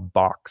shop called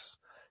Box.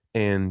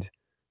 And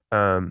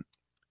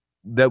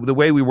the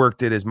way we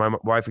worked it is my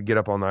wife would get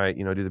up all night,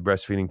 you know, do the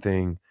breastfeeding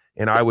thing.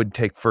 And I would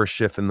take first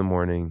shift in the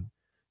morning,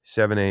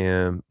 7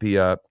 a.m., be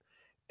up.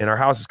 And our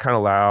house is kind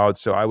of loud,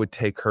 so I would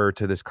take her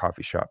to this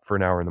coffee shop for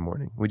an hour in the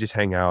morning. We just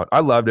hang out.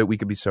 I loved it. We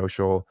could be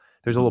social.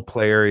 There's a little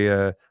play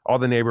area. All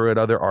the neighborhood,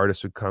 other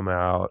artists would come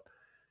out.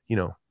 You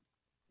know,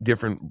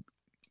 different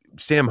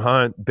Sam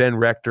Hunt, Ben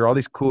Rector, all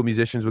these cool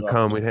musicians would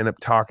come. We'd end up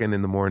talking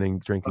in the morning,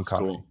 drinking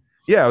coffee. Cool.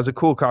 Yeah, it was a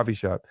cool coffee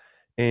shop.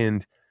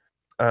 And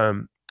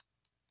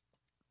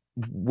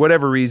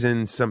whatever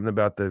reason, something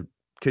about the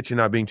kitchen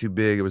not being too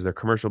big, it was their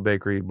commercial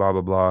bakery, blah,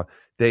 blah, blah.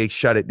 They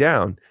shut it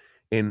down.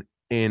 And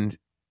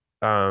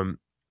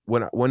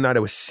when one night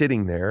I was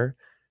sitting there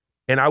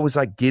and I was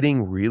like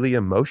getting really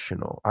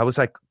emotional. I was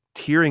like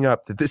tearing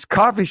up that this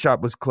coffee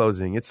shop was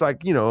closing. It's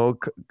like, you know,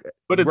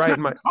 but it's not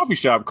a coffee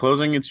shop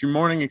closing. It's your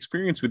morning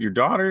experience with your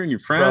daughter and your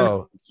friend.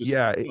 Bro,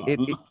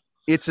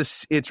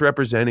 it's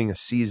representing a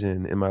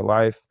season in my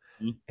life,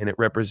 and it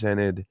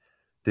represented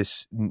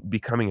this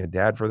becoming a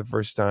dad for the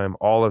first time,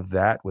 all of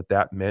that, what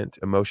that meant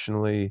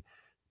emotionally.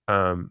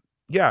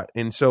 Yeah.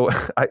 And so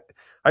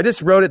I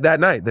just wrote it that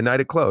night, the night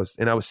it closed.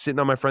 And I was sitting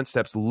on my front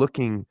steps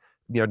looking,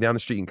 you know, down the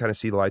street and kind of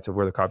see the lights of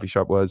where the coffee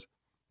shop was.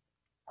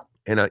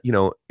 And, you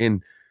know,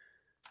 and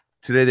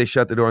today they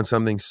shut the door on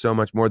something so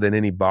much more than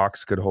any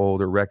box could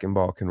hold or wrecking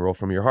ball can roll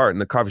from your heart.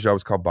 And the coffee shop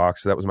was called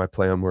Box, so that was my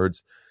play on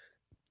words.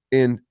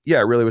 And yeah,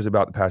 it really was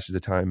about the passage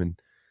of time.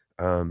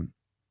 And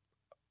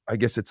I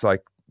guess it's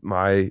like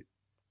my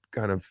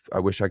kind of, I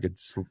wish I could,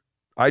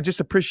 I just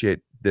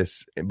appreciate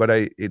this, but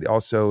it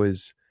also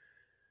is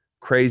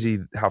crazy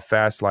how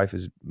fast life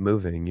is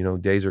moving. You know,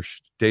 days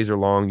are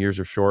long, years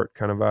are short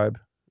kind of vibe.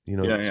 You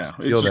know, yeah.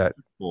 Feel it's that.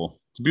 Cool.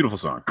 It's a beautiful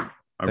song.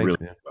 I Thanks, really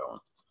man. like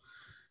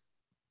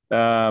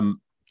that one.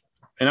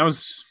 And I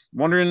was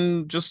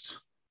wondering, just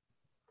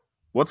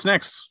what's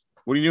next?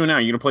 What are you doing now?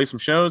 You gonna play some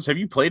shows? Have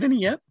you played any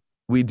yet?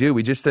 We do.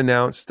 We just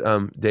announced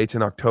dates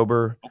in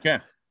October. Okay.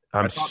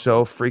 I'm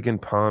so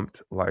freaking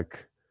pumped.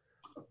 Like,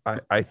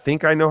 I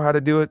think I know how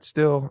to do it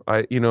still.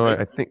 I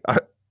think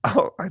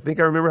I think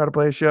I remember how to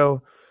play a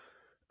show.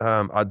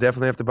 I'll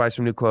definitely have to buy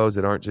some new clothes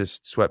that aren't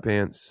just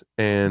sweatpants.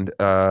 And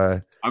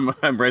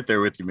I'm right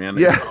there with you, man.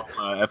 Yeah.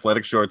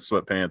 Athletic shorts,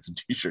 sweatpants, and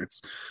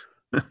t-shirts.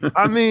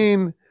 I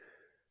mean,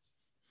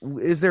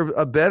 is there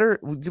a better?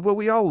 What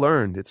we all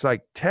learned, it's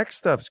like tech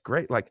stuff's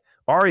great. Like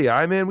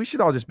REI, man, we should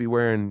all just be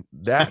wearing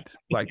that.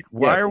 Like,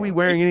 why are we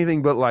wearing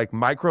anything but like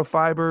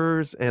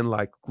microfibers and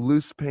like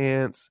loose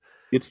pants?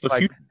 It's the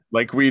future.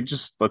 Like,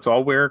 let's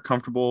all wear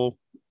comfortable.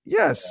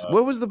 Yes.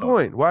 What was the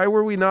point? Why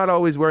were we not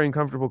always wearing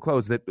comfortable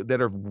clothes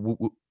that are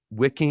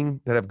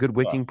wicking, that have good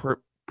wicking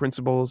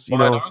principles? You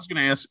know, I was going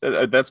to ask.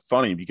 That's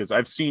funny because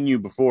I've seen you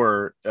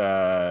before.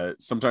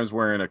 Sometimes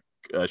wearing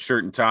a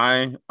shirt and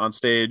tie on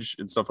stage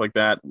and stuff like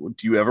that.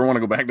 Do you ever want to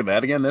go back to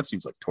that again? That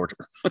seems like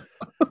torture.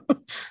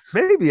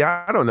 Maybe,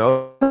 I don't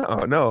know.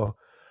 Oh no.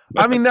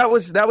 I mean, that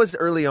was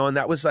early on.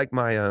 That was like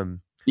my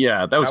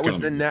yeah, that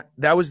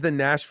was the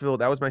Nashville.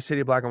 That was my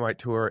City of Black and White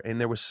tour, and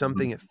there was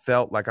something it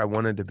felt like I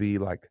wanted to be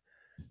like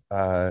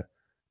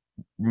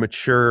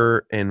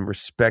mature and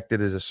respected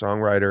as a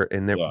songwriter,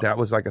 and that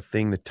was like a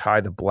thing to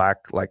tie the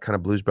black, like kind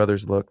of Blues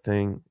Brothers look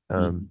thing.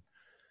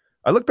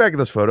 I look back at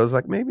those photos,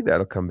 like maybe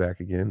that'll come back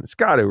again. It's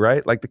got to,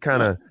 right? Like the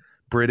kind of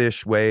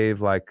British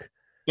wave, like.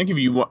 I think if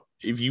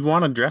you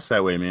want to dress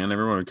that way, man,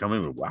 everyone would come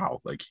in with wow,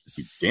 like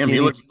damn, he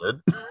looks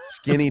good.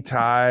 Skinny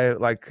tie,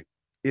 like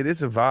it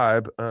is a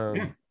vibe.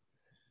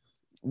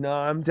 No,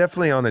 I'm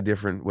definitely on a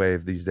different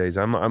wave these days.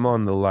 I'm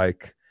on the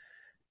like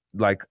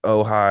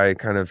Ojai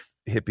kind of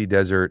hippie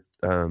desert,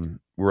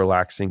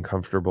 relaxing,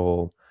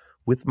 comfortable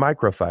with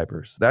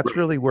microfibers. That's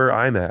really where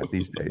I'm at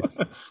these days.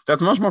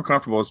 That's much more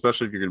comfortable,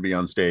 especially if you're going to be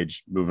on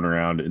stage, moving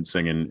around and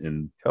singing.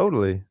 And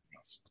totally.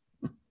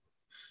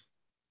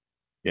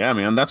 Yeah,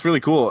 man, that's really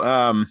cool.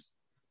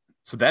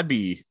 So that'd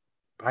be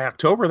by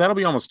October. That'll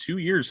be almost 2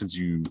 years since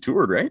you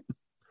toured, right?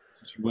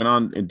 Since you went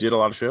on and did a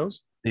lot of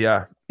shows.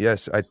 Yeah.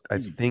 Yes, I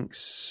think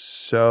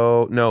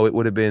so. No, it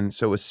would have been.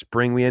 So it was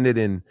spring. We ended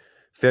in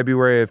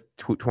February of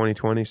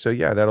 2020. So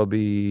yeah, that'll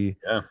be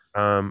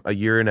a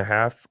year and a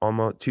half,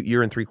 almost 2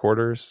 years and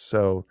 3/4.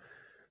 So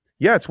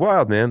yeah, it's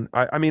wild, man.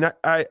 I mean,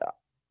 I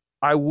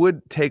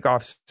would take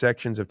off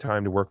sections of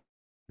time to work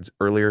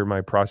earlier in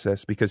my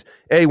process because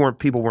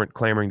people weren't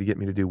clamoring to get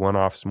me to do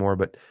one-offs more,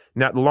 but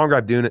now the longer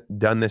I've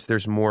done this,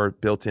 there's more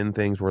built-in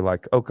things where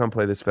like, oh, come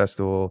play this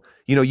festival.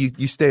 You know,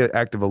 you stay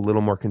active a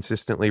little more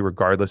consistently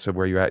regardless of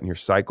where you're at in your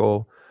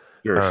cycle.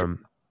 Sure.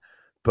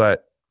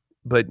 But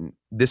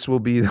this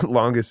will be the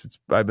longest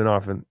I've been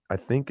off in, I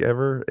think,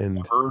 ever. And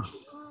ever?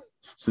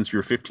 Since you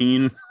were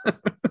 15.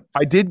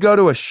 I did go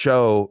to a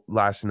show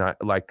last night.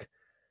 Like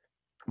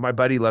my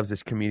buddy loves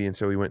this comedian,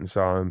 so we went and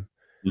saw him.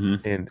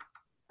 And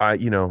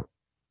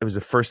it was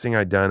the first thing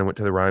I'd done. I went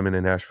to the Ryman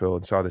in Nashville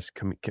and saw this,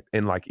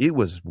 and like it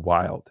was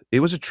wild. It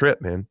was a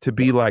trip, man, to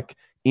be like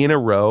in a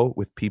row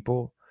with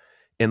people,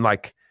 and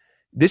like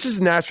this is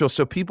Nashville,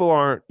 so people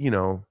aren't,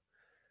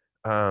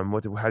 how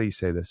do you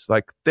say this?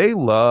 Like they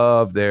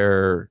love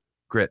their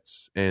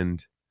grits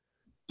and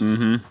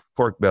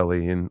pork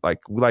belly and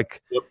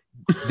like. Yep.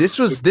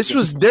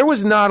 There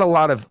was not a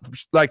lot of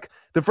like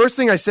the first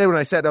thing I said when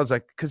I said, I was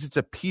like, cause it's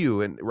a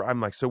pew. And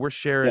I'm like, so we're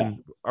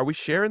sharing, are we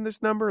sharing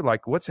this number?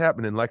 Like what's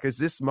happening? Like, is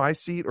this my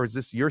seat or is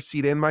this your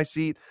seat and my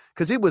seat?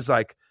 Cause it was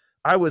like,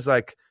 I was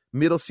like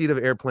middle seat of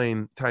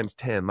airplane times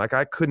 10. Like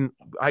I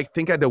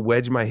think I had to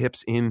wedge my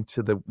hips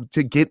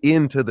to get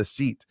into the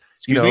seat.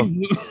 Excuse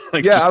me?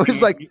 I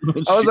was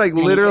like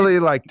literally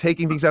like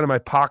taking things out of my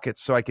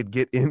pockets so I could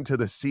get into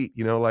the seat,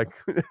 like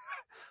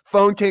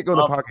phone can't go in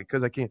the pocket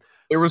because I can't.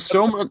 There was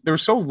so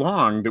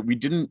long that we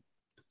didn't.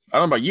 I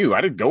don't know about you.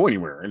 I didn't go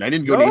anywhere, and I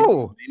didn't go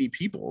to any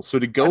people. So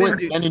to go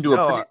into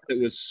a place that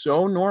was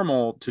so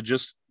normal to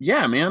just,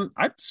 man,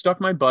 I stuck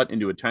my butt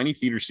into a tiny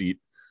theater seat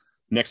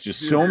next to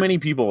so many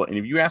people, and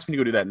if you asked me to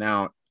go do that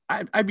now,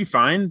 I'd be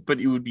fine, but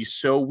it would be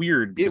so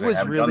weird. It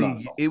was really.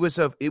 It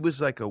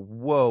was like a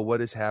whoa. What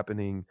is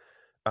happening?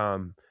 I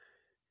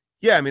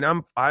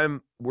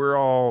mean,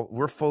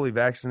 we're fully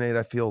vaccinated.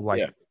 I feel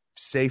like.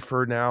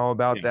 Safer now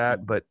about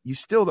that, but you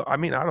still, I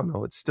mean, I don't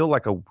know, it's still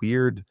like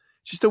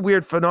just a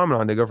weird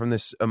phenomenon to go from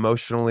this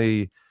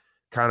emotionally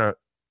kind of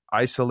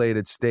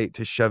isolated state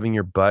to shoving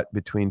your butt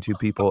between two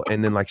people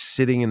and then like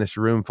sitting in this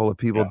room full of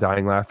people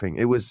dying laughing.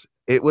 It was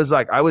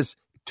like I was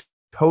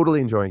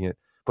totally enjoying it,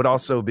 but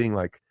also being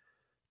like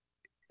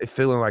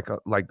feeling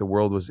like the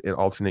world was an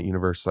alternate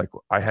universe. Like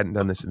I hadn't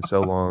done this in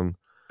so long.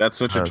 That's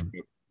such a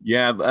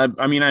yeah.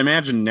 I mean, I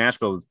imagine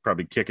Nashville is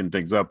probably kicking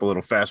things up a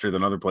little faster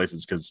than other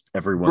places because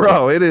everyone's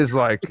bro. It is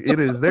like it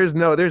is. There's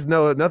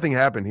nothing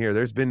happened here.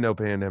 There's been no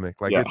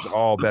pandemic. Like it's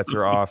all bets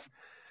are off.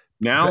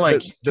 Now,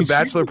 the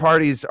bachelor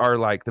parties are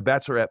like the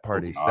bachelorette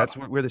parties. That's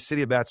what we're the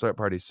city of bachelorette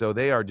parties. So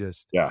they are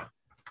just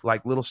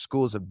like little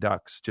schools of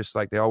ducks. Just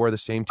like they all wear the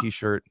same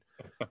T-shirt.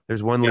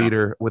 There's one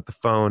leader with the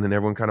phone, and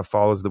everyone kind of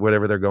follows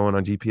whatever they're going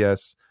on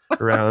GPS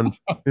around.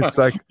 It's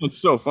like it's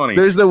so funny.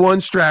 There's the one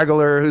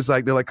straggler who's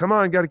like, they're like, come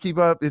on, got to keep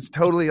up. It's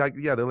totally like,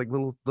 yeah, they're like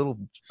little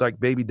like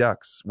baby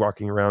ducks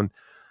walking around,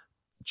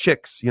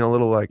 chicks,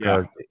 little like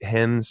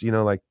hens,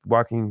 like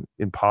walking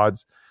in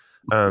pods.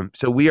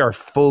 So we are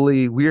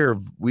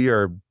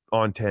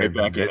on 10.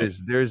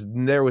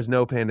 There was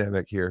no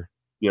pandemic here.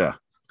 Yeah,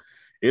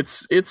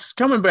 it's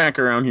coming back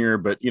around here,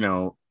 but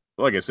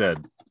like I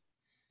said,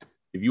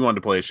 if you wanted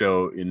to play a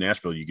show in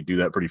Nashville, you could do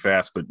that pretty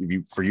fast. But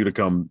for you to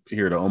come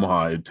here to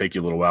Omaha, it'd take you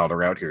a little while to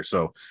route here.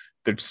 So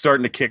they're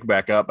starting to kick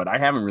back up, but I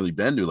haven't really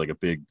been to like a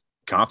big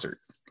concert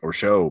or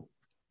show.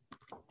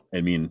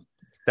 I mean,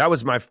 that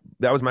was my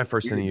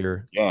first in a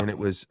year, and it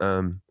was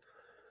a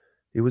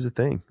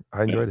thing.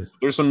 I enjoyed it.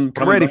 There's some.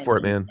 I'm ready for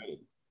it, man.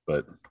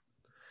 But I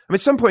mean, at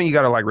some point you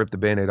got to like rip the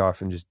Band-Aid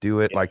off and just do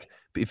it. Yeah. Like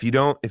if you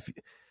don't, and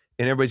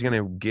everybody's going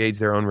to gauge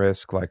their own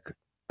risk. Like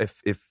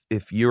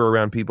if you're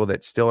around people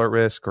that still are at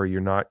risk or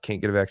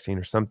can't get a vaccine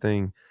or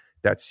something,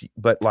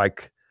 but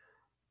like,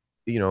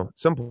 at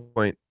some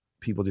point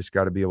people just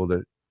got to be able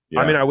to,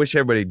 I mean, I wish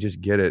everybody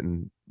just get it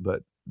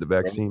but the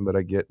vaccine, but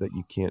I get that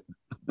you can't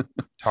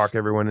talk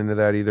everyone into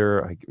that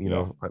either.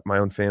 My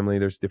own family,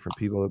 there's different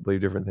people that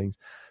believe different things,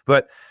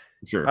 but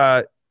sure.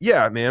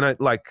 Man,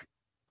 I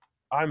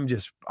am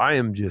just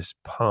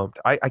pumped.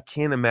 I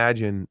can't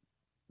imagine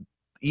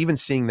even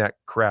seeing that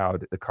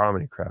crowd, the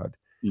comedy crowd.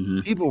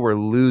 Mm-hmm. People were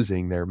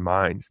losing their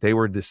minds. They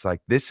were just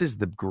like, this is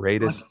the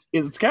greatest.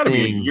 It's got to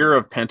be a year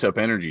of pent up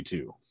energy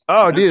too.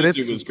 Oh, dude,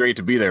 it was great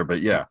to be there.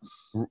 But yeah,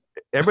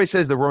 everybody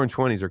says the Roaring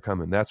 20s are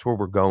coming. That's where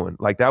we're going.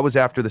 Like that was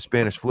after the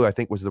Spanish flu, I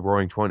think, was the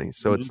Roaring 20s.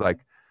 So it's like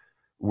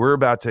we're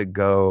about to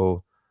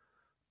go.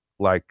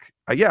 Like,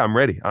 I'm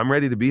ready. I'm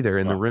ready to be there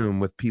in the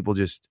room with people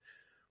just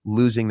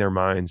losing their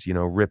minds.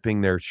 Ripping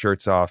their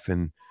shirts off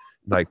and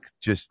like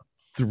just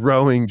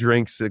throwing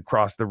drinks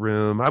across the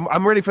room.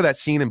 I'm ready for that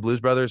scene in Blues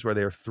Brothers where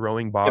they're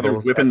throwing bottles. They're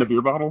whipping the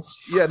beer bottles.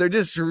 Yeah, they're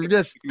just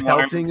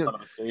pelting.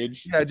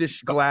 Yeah,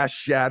 just glass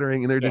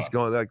shattering, and they're just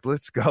going like,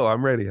 "Let's go!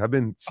 I'm ready." I've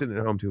been sitting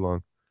at home too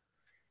long.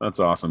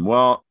 That's awesome.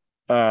 Well,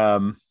 I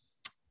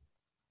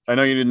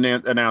know you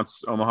didn't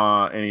announce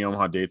any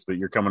Omaha dates, but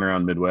you're coming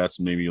around Midwest,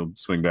 and maybe you'll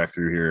swing back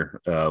through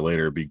here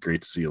later. It'd be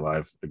great to see you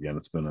live again.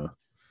 It's been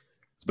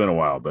a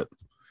while, but.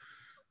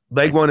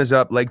 Leg 1 is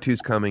up, leg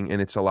 2's coming,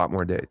 and it's a lot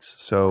more dates.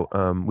 So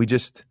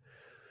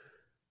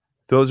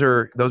those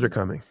are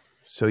coming.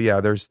 So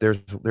yeah,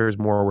 there's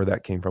more where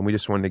that came from. We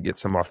just wanted to get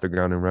some off the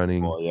ground and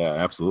running. Oh yeah,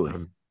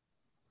 absolutely.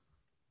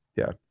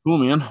 Yeah. Cool,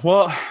 man.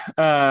 Well,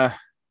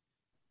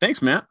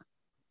 thanks, Matt.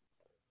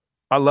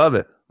 I love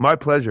it. My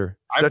pleasure.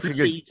 I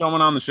appreciate you coming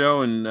on the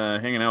show and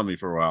hanging out with me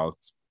for a while.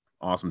 It's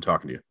awesome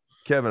talking to you.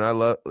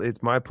 Kevin,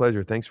 it's my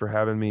pleasure. Thanks for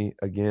having me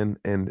again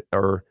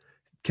or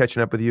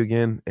catching up with you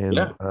again, and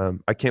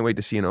I can't wait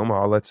to see you in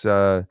Omaha. Let's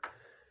I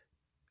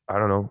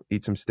don't know,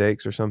 eat some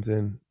steaks or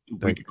something.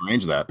 We can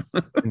arrange that.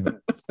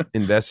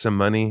 Invest some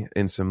money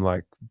in some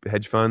like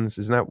hedge funds.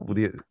 Isn't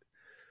that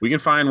we can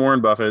find Warren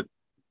Buffett.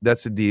 That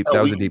was a deep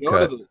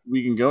cut.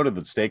 We can go to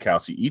the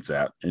steakhouse he eats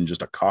at and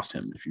just accost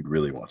him if you'd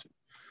really want to.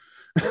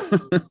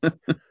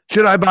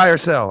 Should I buy or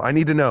sell? I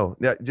need to know.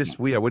 Yeah,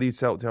 what do you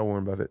tell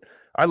Warren Buffett?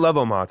 I love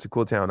Omaha. It's a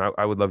cool town.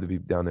 I would love to be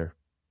down there.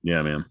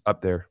 Yeah, man.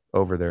 Up there,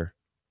 over there.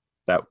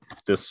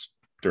 This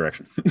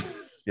direction.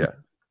 Yeah.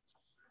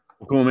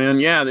 Cool,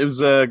 man. Yeah, it was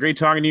great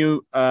talking to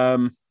you.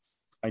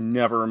 I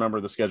never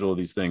remember the schedule of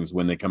these things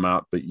when they come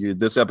out, but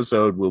this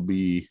episode will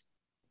be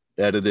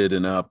edited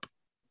and up,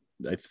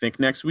 I think,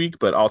 next week,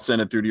 but I'll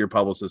send it through to your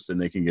publicist and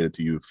they can get it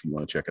to you if you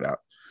want to check it out.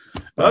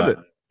 Love it.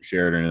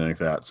 Share it or anything like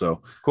that.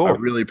 So cool. I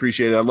really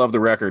appreciate it. I love the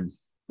record.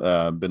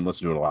 Been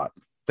listening to it a lot.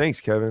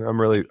 Thanks, Kevin.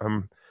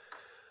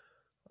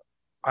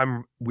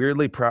 I'm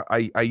weirdly proud.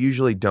 I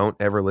usually don't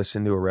ever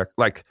listen to a record.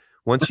 Like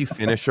once you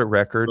finish a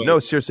record, no,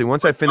 seriously,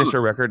 once I finish a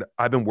record,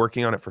 I've been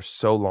working on it for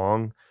so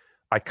long.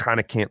 I kind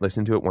of can't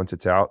listen to it once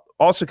it's out.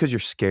 Also because you're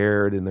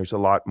scared and there's a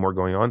lot more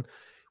going on.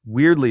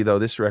 Weirdly though,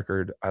 this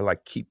record, I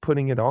like keep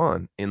putting it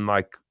on and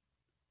like,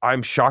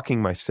 I'm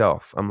shocking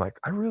myself. I'm like,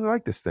 I really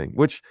like this thing,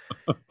 which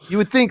you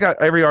would think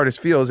every artist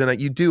feels.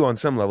 And you do on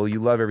some level,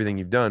 you love everything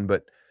you've done,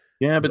 but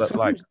yeah, but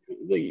like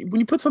when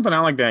you put something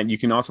out like that, you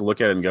can also look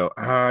at it and go,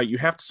 you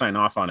have to sign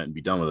off on it and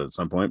be done with it at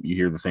some point. You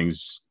hear the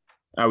things,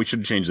 we should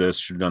have changed this,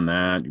 should have done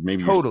that.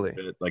 Maybe totally.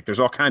 Like there's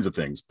all kinds of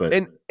things, but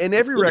and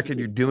every record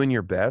you're doing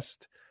your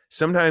best.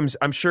 Sometimes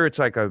I'm sure it's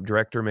like a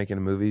director making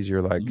movies.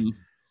 You're like,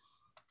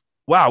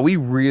 wow, we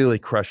really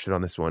crushed it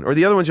on this one. Or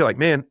the other ones, you're like,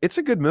 man, it's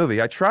a good movie.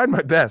 I tried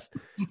my best.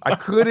 I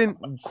couldn't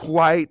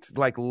quite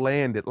like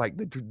land it. Like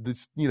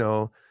this, you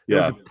know,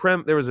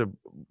 there was a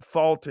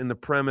fault in the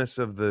premise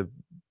of the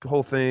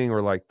whole thing,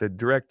 or like the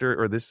director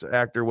or this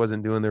actor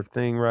wasn't doing their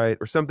thing right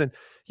or something.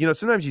 You know,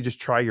 sometimes you just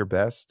try your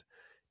best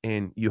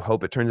and you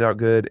hope it turns out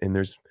good. And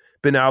there's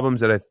been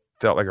albums that I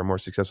felt like are more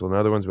successful than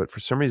other ones, but for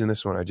some reason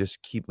this one, I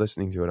just keep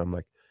listening to it. I'm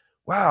like,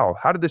 wow,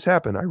 how did this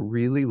happen? I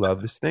really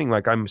love this thing.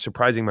 Like I'm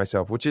surprising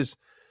myself, which has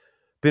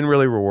been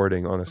really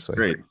rewarding, honestly.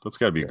 Great. That's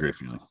got to be a great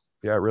feeling.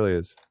 Yeah, it really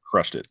is.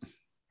 Crushed it.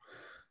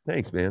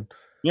 Thanks, man.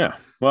 Yeah.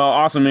 Well,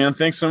 awesome, man.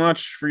 Thanks so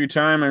much for your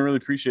time. I really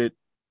appreciate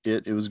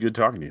it. It was good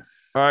talking to you.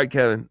 All right,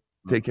 Kevin.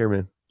 Take care,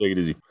 man. Take it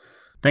easy.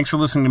 Thanks for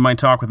listening to my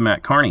talk with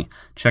Matt Carney.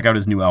 Check out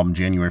his new album,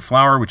 January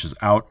Flower, which is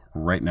out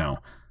right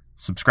now.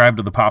 Subscribe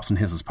to the Pops and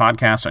Hisses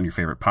podcast on your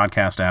favorite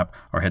podcast app,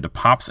 or head to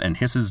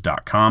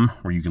popsandhisses.com,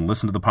 where you can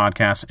listen to the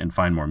podcast and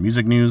find more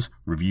music news,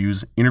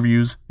 reviews,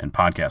 interviews, and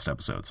podcast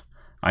episodes.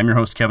 I'm your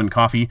host, Kevin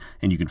Coffey,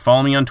 and you can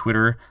follow me on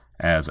Twitter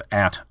as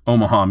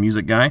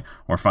 @OmahaMusicGuy,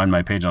 or find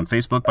my page on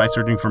Facebook by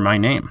searching for my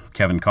name,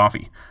 Kevin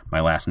Coffey. My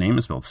last name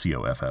is spelled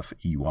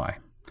Coffey.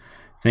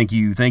 Thank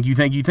you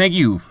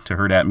to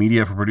Hurrdat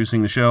Media for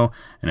producing the show,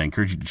 and I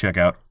encourage you to check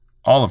out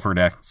all of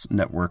Hurrdat's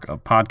network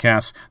of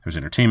podcasts. There's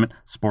entertainment,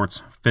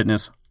 sports,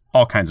 fitness,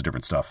 all kinds of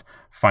different stuff.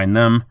 Find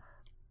them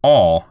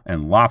all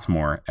and lots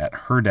more at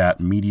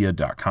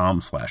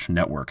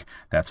hurrdatmedia.com/network.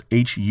 That's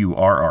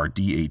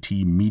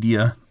HURRDAT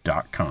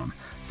media.com.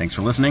 Thanks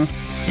for listening.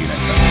 See you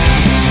next time.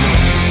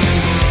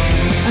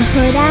 A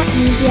Hurrdat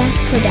Media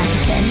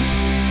Production.